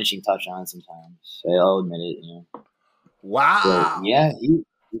little finishing touch on it sometimes. I'll admit it. Wow. So, yeah,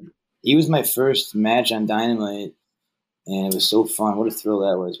 he was my first match on Dynamite, and it was so fun. What a thrill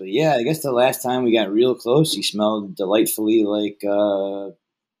that was. But yeah, I guess the last time we got real close, he smelled delightfully like a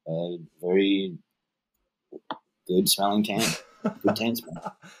very good smelling tan. Good tan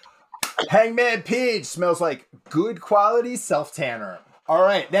smell. Hangman Page smells like good quality self tanner. All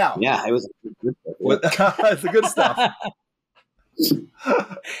right, now. Yeah, it was good stuff. It's the good stuff.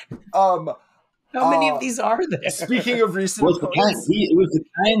 How many of these are there? Speaking of recent, it was the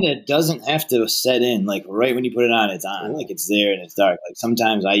kind that doesn't have to set in. Like right when you put it on, it's on. Like it's there and it's dark. Like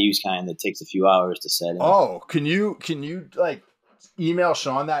sometimes I use kind that takes a few hours to set in. Oh, can you like email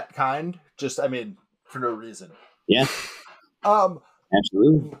Sean that kind? Just for no reason. Yeah.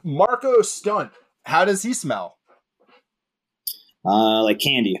 Absolutely. Marco Stunt. How does he smell? Like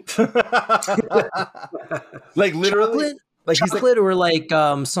candy. Like literally, chocolate? Like chocolate or like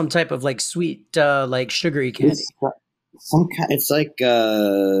some type of like sweet, like sugary candy. It's like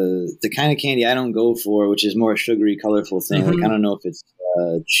the kind of candy I don't go for, which is more sugary, colorful thing. Mm-hmm. Like I don't know if it's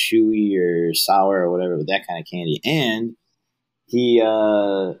chewy or sour or whatever, but that kind of candy. And he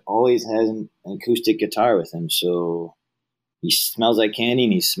always has an acoustic guitar with him, so he smells like candy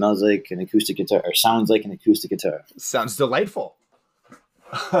and he smells like an acoustic guitar, or sounds like an acoustic guitar. Sounds delightful.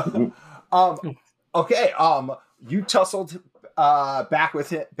 Okay. You tussled back with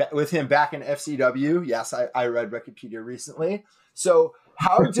him back in FCW. Yes, I read Wikipedia recently. So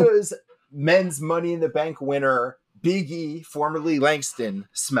how does men's Money in the Bank winner Big E, formerly Langston,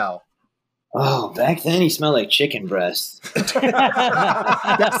 smell? Oh, back then he smelled like chicken breast. That's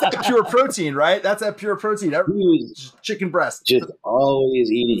that pure protein, right? That's that pure protein. He was Chicken breast. just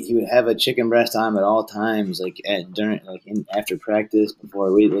always eating. He would have a chicken breast on him at all times, like after practice,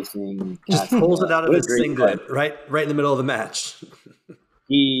 before weightlifting. Just pulls it out of his singlet, right in the middle of the match.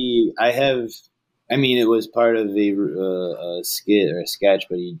 It was part of a skit or a sketch,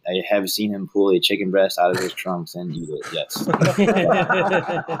 but I have seen him pull a chicken breast out of his trunks and eat it. Yes.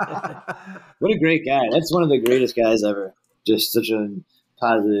 What a great guy. That's one of the greatest guys ever. Just such a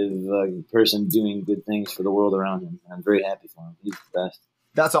positive person doing good things for the world around him. I'm very happy for him. He's the best.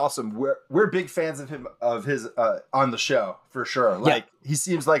 That's awesome. We're big fans of his on the show for sure. Like he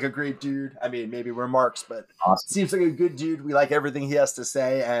seems like a great dude. I mean, maybe we're marks, but awesome. Seems like a good dude. We like everything he has to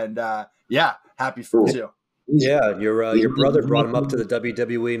say, and happy for you. Yeah, your brother brought him up to the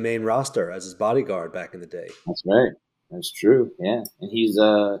WWE main roster as his bodyguard back in the day. That's right. That's true. Yeah, and he's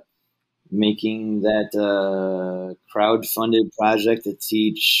making that crowd-funded project to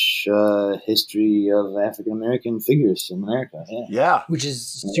teach history of African American figures in America. Yeah, which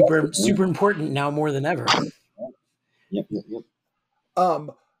is super important now more than ever. Yep.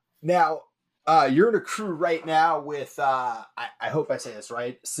 Now, you're in a crew right now with I hope I say this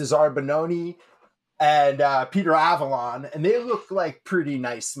right, Cesar Bononi and Peter Avalon, and they look like pretty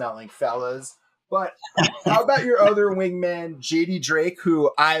nice smelling fellas. But how about your other wingman, JD Drake, who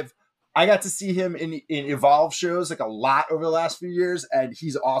I got to see him in Evolve shows like a lot over the last few years, and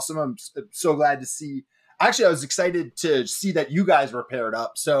he's awesome. I'm so glad to see. Actually, I was excited to see that you guys were paired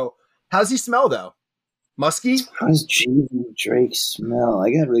up. So how's he smell, though? Musky? How does JD Drake smell?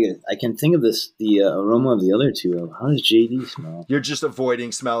 I can think of the aroma of the other two. How does JD smell? You're just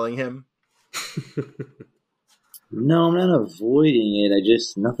avoiding smelling him? No, I'm not avoiding it.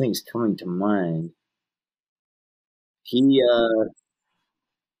 Nothing's coming to mind.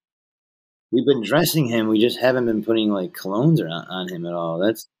 We've been dressing him. We just haven't been putting like colognes on him at all.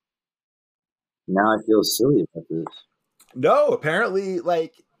 Now I feel silly about this. No, apparently, Man.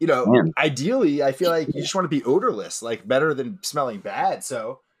 Ideally, I feel like you just want to be odorless, like better than smelling bad.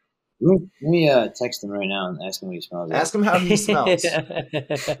 So let me text him right now and ask him what he smells like. Ask him how he smells.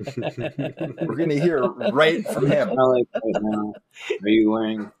 We're gonna hear right from him. Smell like right now. Are you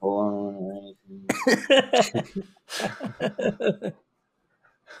wearing cologne or anything?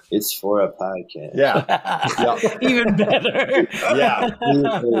 It's for a podcast. Yeah. Even better. Yeah.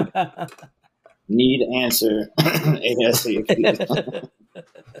 Need answer ASAP.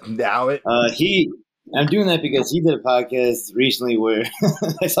 Now I'm doing that because he did a podcast recently where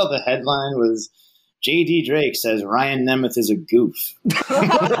I saw the headline was JD Drake says Ryan Nemeth is a goof. And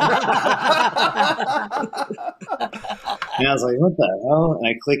I was like, what the hell? And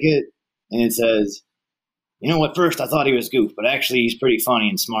I click it and it says, at first I thought he was goof, but actually he's pretty funny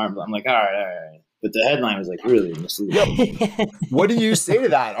and smart. But I'm like, all right. But the headline was like really misleading. What do you say to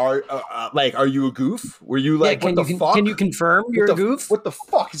that? Are you a goof? Were you like, what the fuck? Can you confirm you're a goof? What the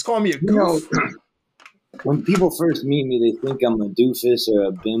fuck? He's calling me a goof. When people first meet me, they think I'm a doofus or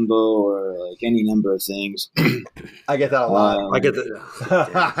a bimbo or like any number of things. I get that a lot. I get that.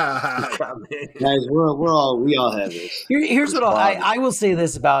 Guys, we all have this. Here's what I will say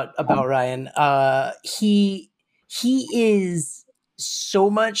this about Ryan. He is so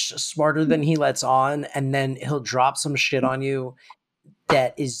much smarter than he lets on, and then he'll drop some shit on you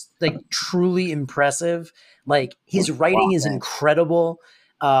that is like truly impressive. Like his writing is incredible.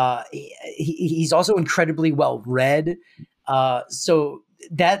 He's also incredibly well read. So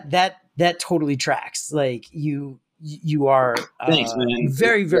that totally tracks. Like you are Thanks, man.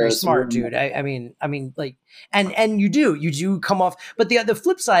 very, very smart, dude. I mean, like, and you do come off, but the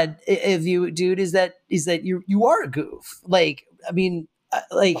flip side of you, dude, is that you are a goof. Like, I mean,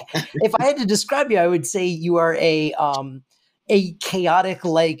 like if I had to describe you, I would say you are a chaotic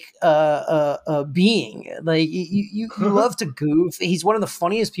being. Like you love to goof. He's one of the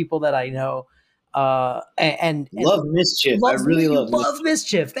funniest people that I know. And love mischief. I really love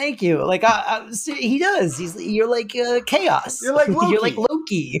mischief. Thank you. Like he does. You're like chaos. You're like Loki. You're like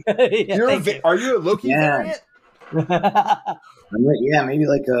Loki. Are you a Loki variant? Yeah, maybe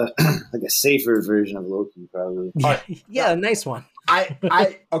like a safer version of Loki, probably. Yeah, a nice one.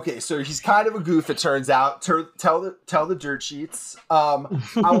 Okay, so he's kind of a goof, it turns out. Tell the dirt sheets. I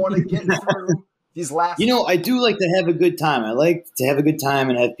want to get through these last. I do like to have a good time. I like to have a good time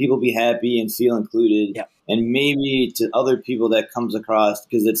and have people be happy and feel included. Yeah. And maybe to other people that comes across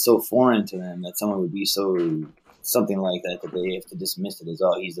because it's so foreign to them that someone would be so something like that they have to dismiss it as,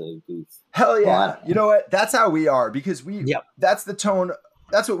 oh, he's a goof. Hell yeah. Well, you know what? That's how we are, because Yep. that's the tone.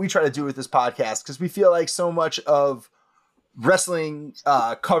 That's what we try to do with this podcast, because we feel like so much of wrestling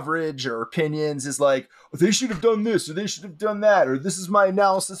coverage or opinions is like, oh, they should have done this or they should have done that, or this is my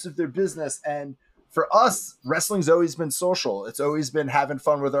analysis of their business. And for us, wrestling's always been social. It's always been having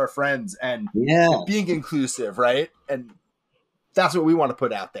fun with our friends and being inclusive, right? And that's what we want to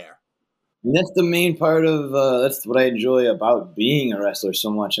put out there. And that's the main part of that's what I enjoy about being a wrestler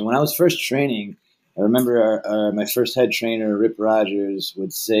so much. And when I was first training, I remember my first head trainer, Rip Rogers,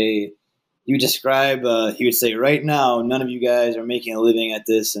 would say, he would say, right now, none of you guys are making a living at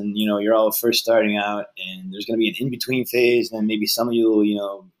this, and you're all first starting out, and there's going to be an in-between phase, and then maybe some of you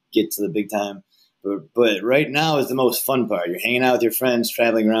will, get to the big time. But right now is the most fun part. You're hanging out with your friends,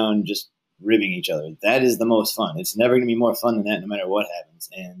 traveling around, just ribbing each other. That is the most fun. It's never going to be more fun than that, no matter what happens.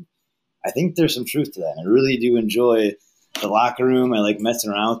 And I think there's some truth to that. I really do enjoy the locker room. I like messing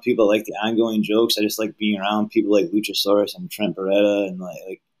around with people. I like the ongoing jokes. I just like being around people like Luchasaurus and Trent Beretta and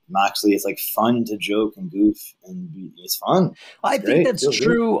like Moxley. It's like fun to joke and goof, and it's fun. I think that's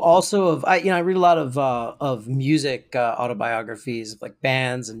true also of, I read a lot of music autobiographies of like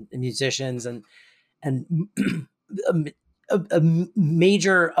bands and musicians, and a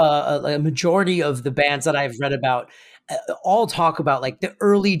major like a majority of the bands that I've read about all talk about like the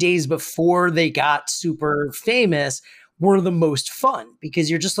early days before they got super famous were the most fun, because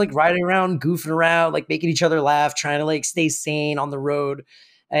you're just like riding around, goofing around, like making each other laugh, trying to like stay sane on the road.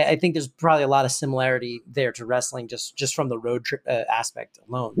 I think there's probably a lot of similarity there to wrestling, just from the road trip aspect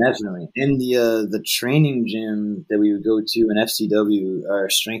alone. Definitely. In the training gym that we would go to in FCW, our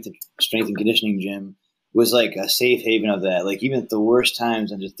strength and conditioning gym, was like a safe haven of that. Like even at the worst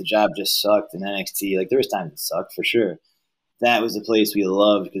times and just the job just sucked in NXT, like there was times it sucked for sure. That was the place we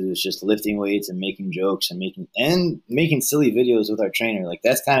loved, because it was just lifting weights and making jokes and making silly videos with our trainer. Like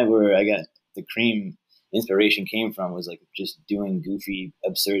that's kind of where I got the cream inspiration came from, was like just doing goofy,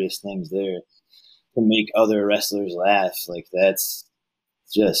 absurdist things there to make other wrestlers laugh. Like that's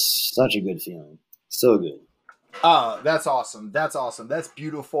just such a good feeling. So good. Oh, that's awesome. That's awesome. That's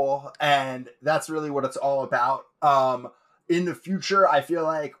beautiful. And that's really what it's all about. In the future, I feel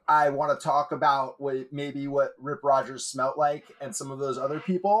like I want to talk about what Rip Rogers smelt like and some of those other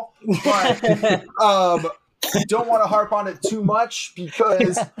people, but don't want to harp on it too much,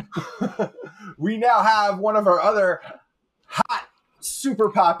 because we now have one of our other hot, super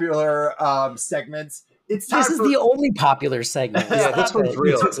popular segments. This is the only popular segment. Yeah, this one's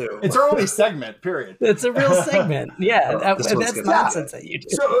real too. It's our only segment, period. It's a real segment. Yeah, that's nonsense that you do.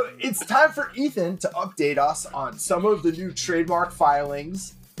 So it's time for Ethan to update us on some of the new trademark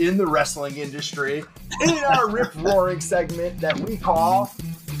filings in the wrestling industry in our Rip Roaring segment that we call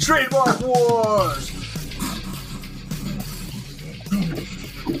Trademark Wars.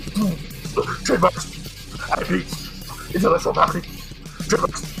 Trademarks, IP, intellectual property,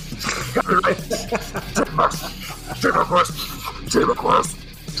 trademarks. Copyright. Trademark Wars.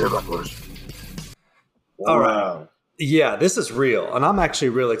 All right. Yeah, this is real, and I'm actually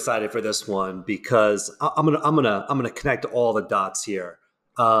real excited for this one, because I'm gonna connect all the dots here.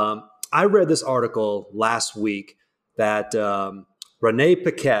 I read this article last week that Renee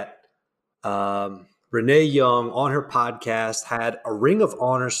Paquette, Renee Young, on her podcast had a Ring of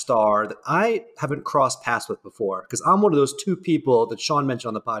Honor star that I haven't crossed paths with before, because I'm one of those two people that Sean mentioned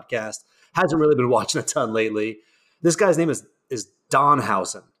on the podcast, hasn't really been watching a ton lately. This guy's name is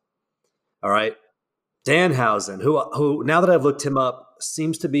Danhausen. All right. Danhausen, who now that I've looked him up,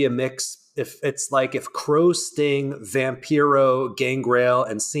 seems to be a mix. If Crow, Sting, Vampiro, Gangrel,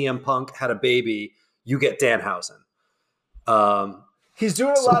 and CM Punk had a baby, you get Danhausen. He's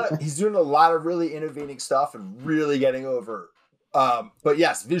doing a lot of really innovating stuff and really getting over. But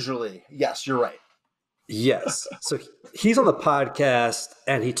yes, visually, yes, you're right. Yes. So he's on the podcast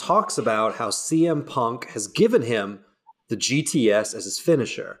and he talks about how CM Punk has given him the GTS as his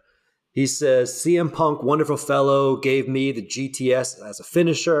finisher. He says, CM Punk, wonderful fellow, gave me the GTS as a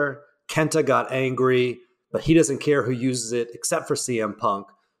finisher. Kenta got angry, but he doesn't care who uses it except for CM Punk.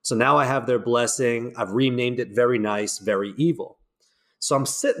 So now I have their blessing. I've renamed it Very Nice, Very Evil. So I'm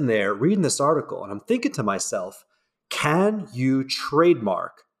sitting there reading this article and I'm thinking to myself, can you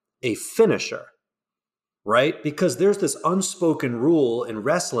trademark a finisher? Right? Because there's this unspoken rule in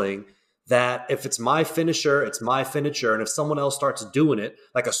wrestling that if it's my finisher, it's my finisher. And if someone else starts doing it,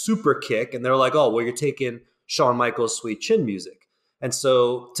 like a super kick, and they're like, oh, well, you're taking Shawn Michaels' Sweet Chin music. And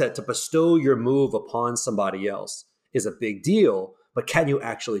so to bestow your move upon somebody else is a big deal, but can you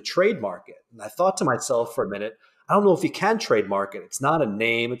actually trademark it? And I thought to myself for a minute, I don't know if you can trademark it. It's not a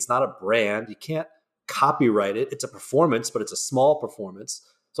name. It's not a brand. You can't copyright it. It's a performance, but it's a small performance.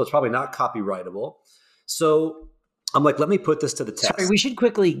 So it's probably not copyrightable. So I'm like, let me put this to the test. Sorry, we should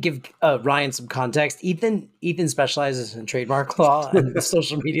quickly give Ryan some context. Ethan specializes in trademark law and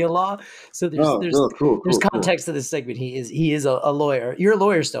social media law. So there's context to this segment. He is a lawyer. You're a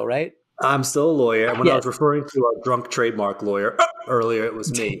lawyer still, right? I'm still a lawyer. When I was referring to our drunk trademark lawyer earlier, it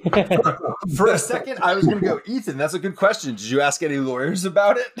was me. For a second, I was going to go, Ethan, that's a good question. Did you ask any lawyers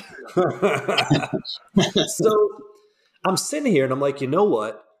about it? So I'm sitting here and I'm like, you know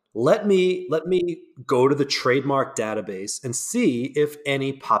what? Let me go to the trademark database and see if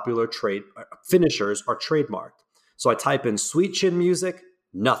any popular finishers are trademarked. So I type in Sweet Chin Music,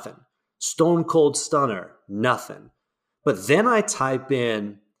 nothing. Stone Cold Stunner, nothing. But then I type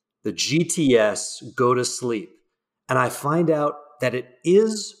in the GTS Go to Sleep, and I find out that it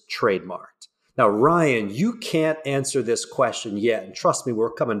is trademarked. Now, Ryan, you can't answer this question yet, and trust me,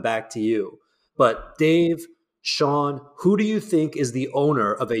 we're coming back to you. But Dave, Sean, who do you think is the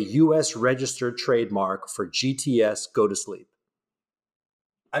owner of a U.S. registered trademark for GTS Go to Sleep?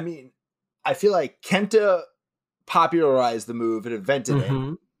 I mean, I feel like Kenta popularized the move and invented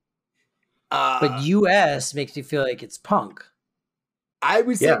it. But U.S. makes me feel like it's Punk. I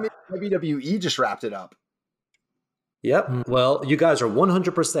would say maybe WWE just wrapped it up. Yep. Well, you guys are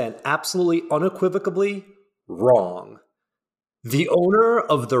 100% absolutely unequivocally wrong. The owner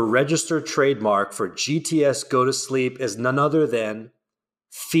of the registered trademark for GTS Go to Sleep is none other than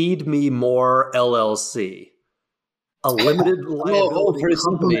Feed Me More LLC, a limited liability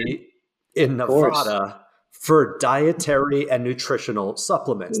company in Nevada for dietary and nutritional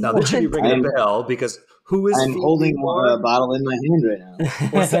supplements. Now, this should be ringing a bell because who is I'm holding a bottle in my hand right now.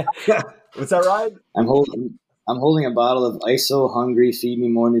 What's that, Ryan? I'm holding a bottle of ISO Hungry Feed Me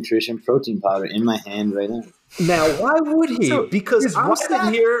More Nutrition protein powder in my hand right now. Now, why would he? Because I'm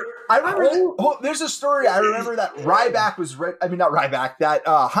sitting here. I remember there's a story. I remember that Ryback was. Not Ryback. That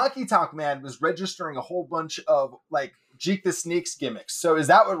Honky Tonk Man was registering a whole bunch of like Jeek the Sneaks gimmicks. So is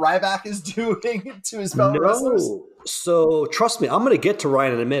that what Ryback is doing to his fellow wrestlers? So trust me, I'm going to get to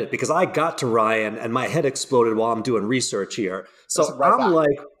Ryan in a minute because I got to Ryan and my head exploded while I'm doing research here. So I'm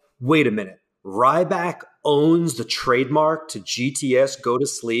like, wait a minute. Ryback owns the trademark to GTS Go to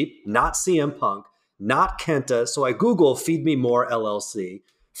Sleep, not CM Punk, not Kenta. So I Google Feed Me More LLC.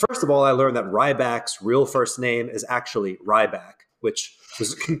 First of all, I learned that Ryback's real first name is actually Ryback, which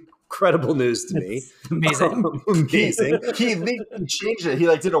was incredible news to me. Amazing. Amazing. He changed it. He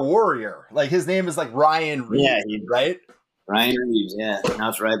did a warrior. Like his name is like Ryan Reeves, right? Ryan Reeves, yeah. Now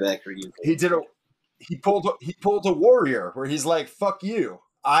it's Ryback Reeves. He pulled a warrior where he's like, fuck you.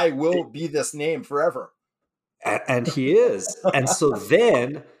 I will be this name forever. And he is. And so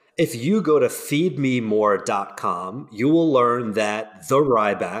then if you go to feedmemore.com, you will learn that the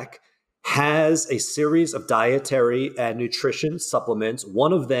Ryback has a series of dietary and nutrition supplements.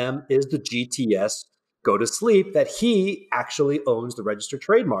 One of them is the GTS Go to Sleep that he actually owns the registered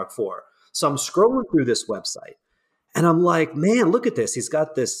trademark for. So I'm scrolling through this website and I'm like, man, look at this. He's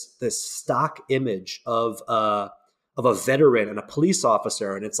got this stock image of a veteran and a police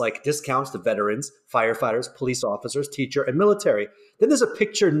officer. And it's like discounts to veterans, firefighters, police officers, teacher, and military. Then there's a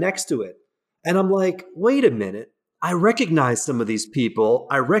picture next to it. And I'm like, wait a minute. I recognize some of these people.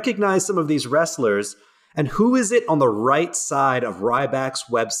 I recognize some of these wrestlers. And who is it on the right side of Ryback's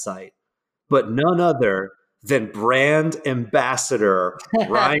website? But none other than brand ambassador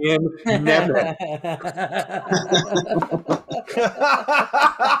Ryan Nemeth.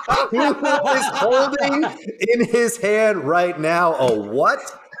 Who is holding in his hand right now a what?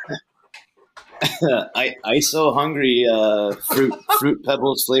 ISO Hungry fruit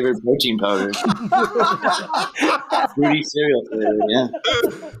pebbles flavored protein powder. Fruity cereal flavor, yeah.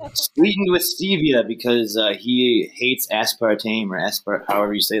 Sweetened with stevia because he hates aspartame or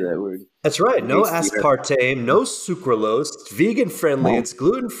however you say that word. That's right. No aspartame, no sucralose. It's vegan friendly. It's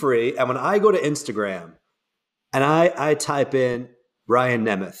gluten free. And when I go to Instagram and I type in Ryan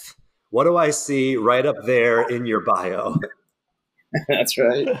Nemeth, what do I see right up there in your bio? That's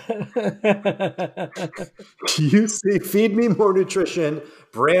right. You see Feed Me More Nutrition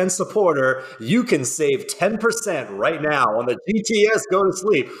brand supporter. You can save 10% right now on the GTS Go to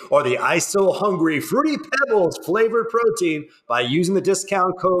Sleep or the ISO Hungry Fruity Pebbles flavored protein by using the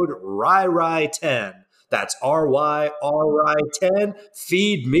discount code RYRY10. That's RYRY10.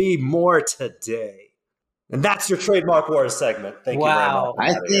 Feed me more today. And that's your trademark wars segment. Thank you very much.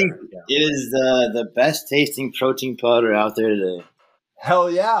 I think it is the best tasting protein powder out there today. Hell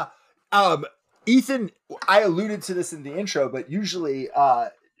yeah. Ethan, I alluded to this in the intro, but usually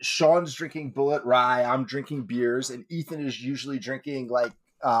Sean's drinking Bullet Rye, I'm drinking beers, and Ethan is usually drinking like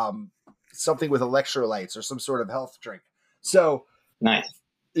something with electrolytes or some sort of health drink. So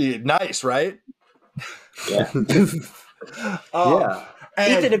nice, right? Yeah. Yeah.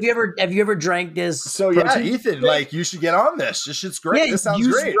 And Ethan, have you ever drank this? So Ethan, like you should get on this. This shit's great. Yeah, this sounds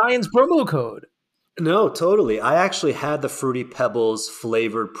use great. Ryan's promo code. No, totally. I actually had the Fruity Pebbles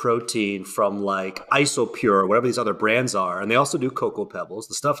flavored protein from like Isopure or whatever these other brands are. And they also do Cocoa Pebbles.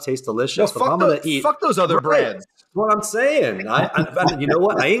 The stuff tastes delicious. No, fuck those other brands. That's what I'm saying. I you know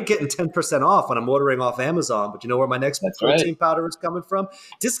what? I ain't getting 10% off when I'm ordering off Amazon, but you know where my next protein powder is coming from?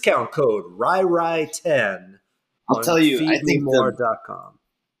 Discount code RYRY10. I'll tell you, I think feedmemore.com.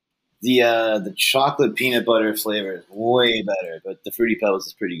 The chocolate peanut butter flavor is way better, but the Fruity Pebbles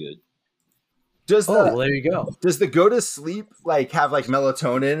is pretty good. Well, there you go. Does the go to sleep like have like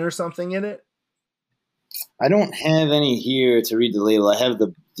melatonin or something in it? I don't have any here to read the label. I have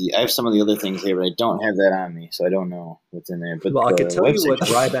I have some of the other things here, but I don't have that on me, so I don't know what's in there. But I can tell you what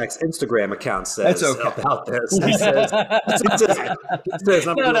Ryback's Instagram account says about this. He says, that's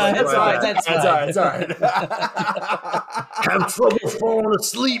all right. Have trouble falling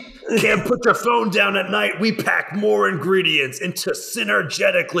asleep? Can't put your phone down at night? We pack more ingredients into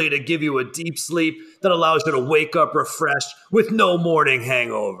synergetically to give you a deep sleep that allows you to wake up refreshed with no morning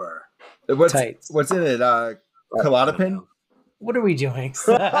hangover. What's in it? Klonopin? What are we doing?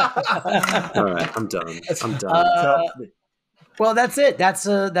 All right, I'm done. Well, that's it. That's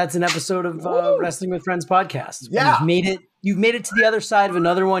an episode of Wrestling with Friends podcast. Yeah, you've made it to the other side of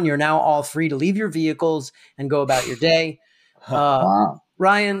another one. You're now all free to leave your vehicles and go about your day. Wow.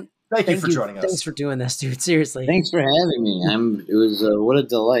 Ryan, thank you for joining us. Thanks for doing this, dude. Seriously. Thanks for having me. It was what a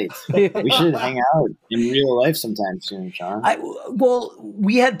delight. We should hang out in real life sometime soon, Sean.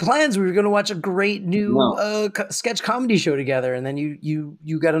 We had plans. We were going to watch a great new sketch comedy show together, and then you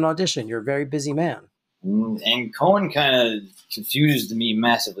got an audition. You're a very busy man. And Cohen kind of confused me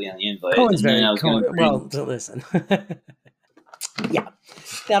massively on the invite. Cohen's very well. So listen. Yeah,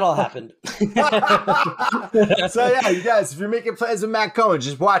 that all happened. So yeah, you guys, if you're making plans with Matt Cohen,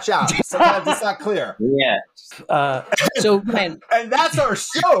 just watch out. Sometimes it's not clear. Yeah. So Ryan, and that's our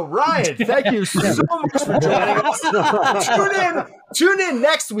show. Ryan, thank you so much for joining us. Tune in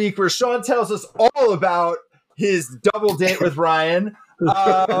next week where Sean tells us all about his double date with Ryan.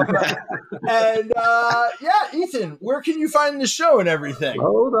 Ethan, where can you find the show and everything?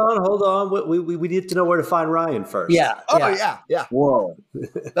 Hold on. We need to know where to find Ryan first. Yeah. Yeah. Whoa.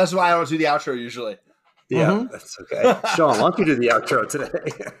 That's why I don't do the outro usually. Yeah, That's okay. Sean, why don't you do the outro today?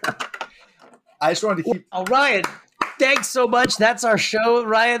 I just wanted to keep. Oh, Ryan, thanks so much. That's our show,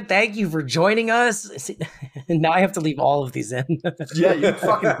 Ryan. Thank you for joining us. See, now I have to leave all of these in. Yeah, you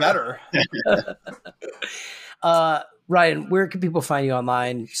fucking better. Ryan, where can people find you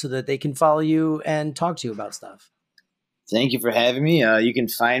online so that they can follow you and talk to you about stuff? Thank you for having me. You can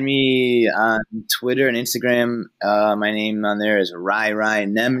find me on Twitter and Instagram. My name on there is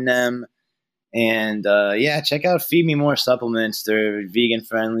RyRyNemnem. And check out Feed Me More supplements. They're vegan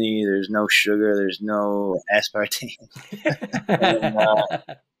friendly. There's no sugar. There's no aspartame.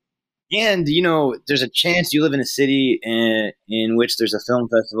 And there's a chance you live in a city in which there's a film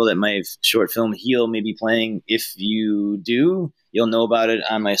festival that my short film Heel may be playing. If you do, you'll know about it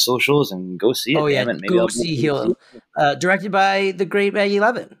on my socials and go see it. Oh yeah, go see Heel. Directed by the great Maggie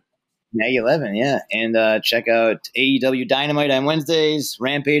Levin. Maggie Levin, yeah. And check out AEW Dynamite on Wednesdays,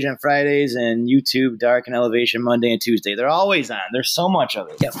 Rampage on Fridays, and YouTube Dark and Elevation Monday and Tuesday. They're always on. There's so much of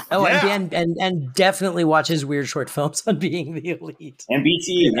it. Yep. Oh, yeah. And definitely watch his weird short films on Being the Elite. And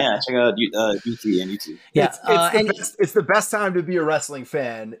BT, check out BT and YouTube. Yeah, it's the best time to be a wrestling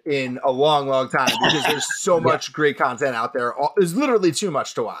fan in a long, long time because there's so much great content out there. There's literally too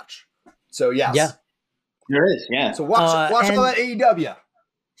much to watch. So, yes. Yeah. There is, yeah. So watch all that AEW.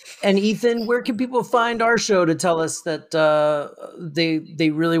 And Ethan, where can people find our show to tell us that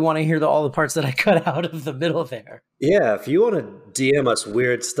they really want to hear all the parts that I cut out of the middle there? Yeah, if you want to DM us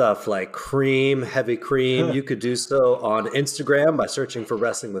weird stuff like heavy cream, you could do so on Instagram by searching for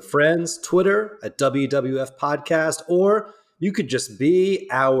Wrestling with Friends, Twitter at WWF Podcast, or you could just be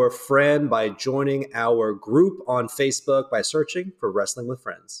our friend by joining our group on Facebook by searching for Wrestling with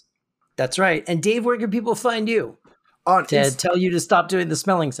Friends. That's right. And Dave, where can people find you? Tell you to stop doing the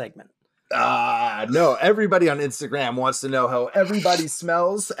smelling segment. No, everybody on Instagram wants to know how everybody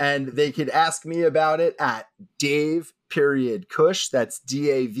smells, and they could ask me about it at Dave.Kush. That's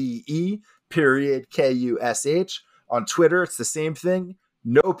DAVE Kush. On Twitter, it's the same thing.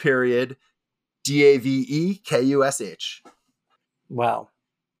 No period. DAVEKUSH. Wow.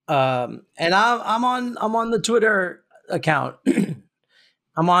 And I'm on the Twitter account.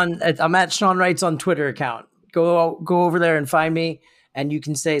 I'm at Sean Wright's on Twitter account. Go over there and find me. and you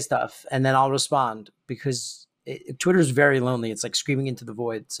can say stuff, and then I'll respond because Twitter's very lonely. It's like screaming into the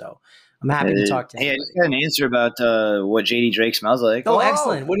void. So I'm happy to talk to you. Hey, I just got an answer about what JD Drake smells like. Oh,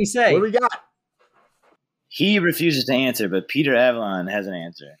 excellent. What do you say? What do we got? He refuses to answer, but Peter Avalon has an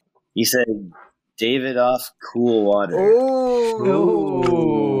answer. He said, Davidoff Cool Water. Oh,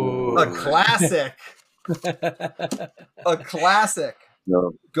 a classic. A classic.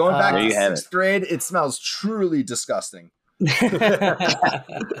 So, going back to there you 6th grade, it smells truly disgusting. Thank you.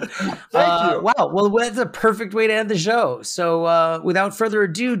 Wow. Well, that's a perfect way to end the show. So without further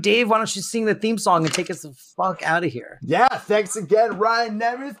ado, Dave, why don't you sing the theme song and take us the fuck out of here? Yeah, thanks again, Ryan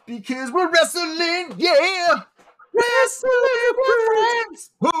Nemeth, because we're wrestling, yeah! Wrestling with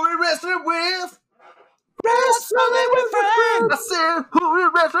friends! Who we wrestling with? Wrestling with friends! I said, who we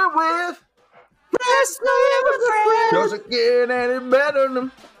wrestling with? Wrestling with friends! Doesn't get any better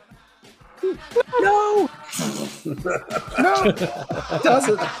than... No! No!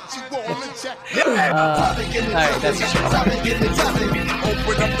 Doesn't. All right, that's the show.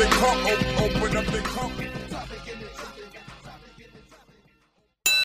 Open up the cup.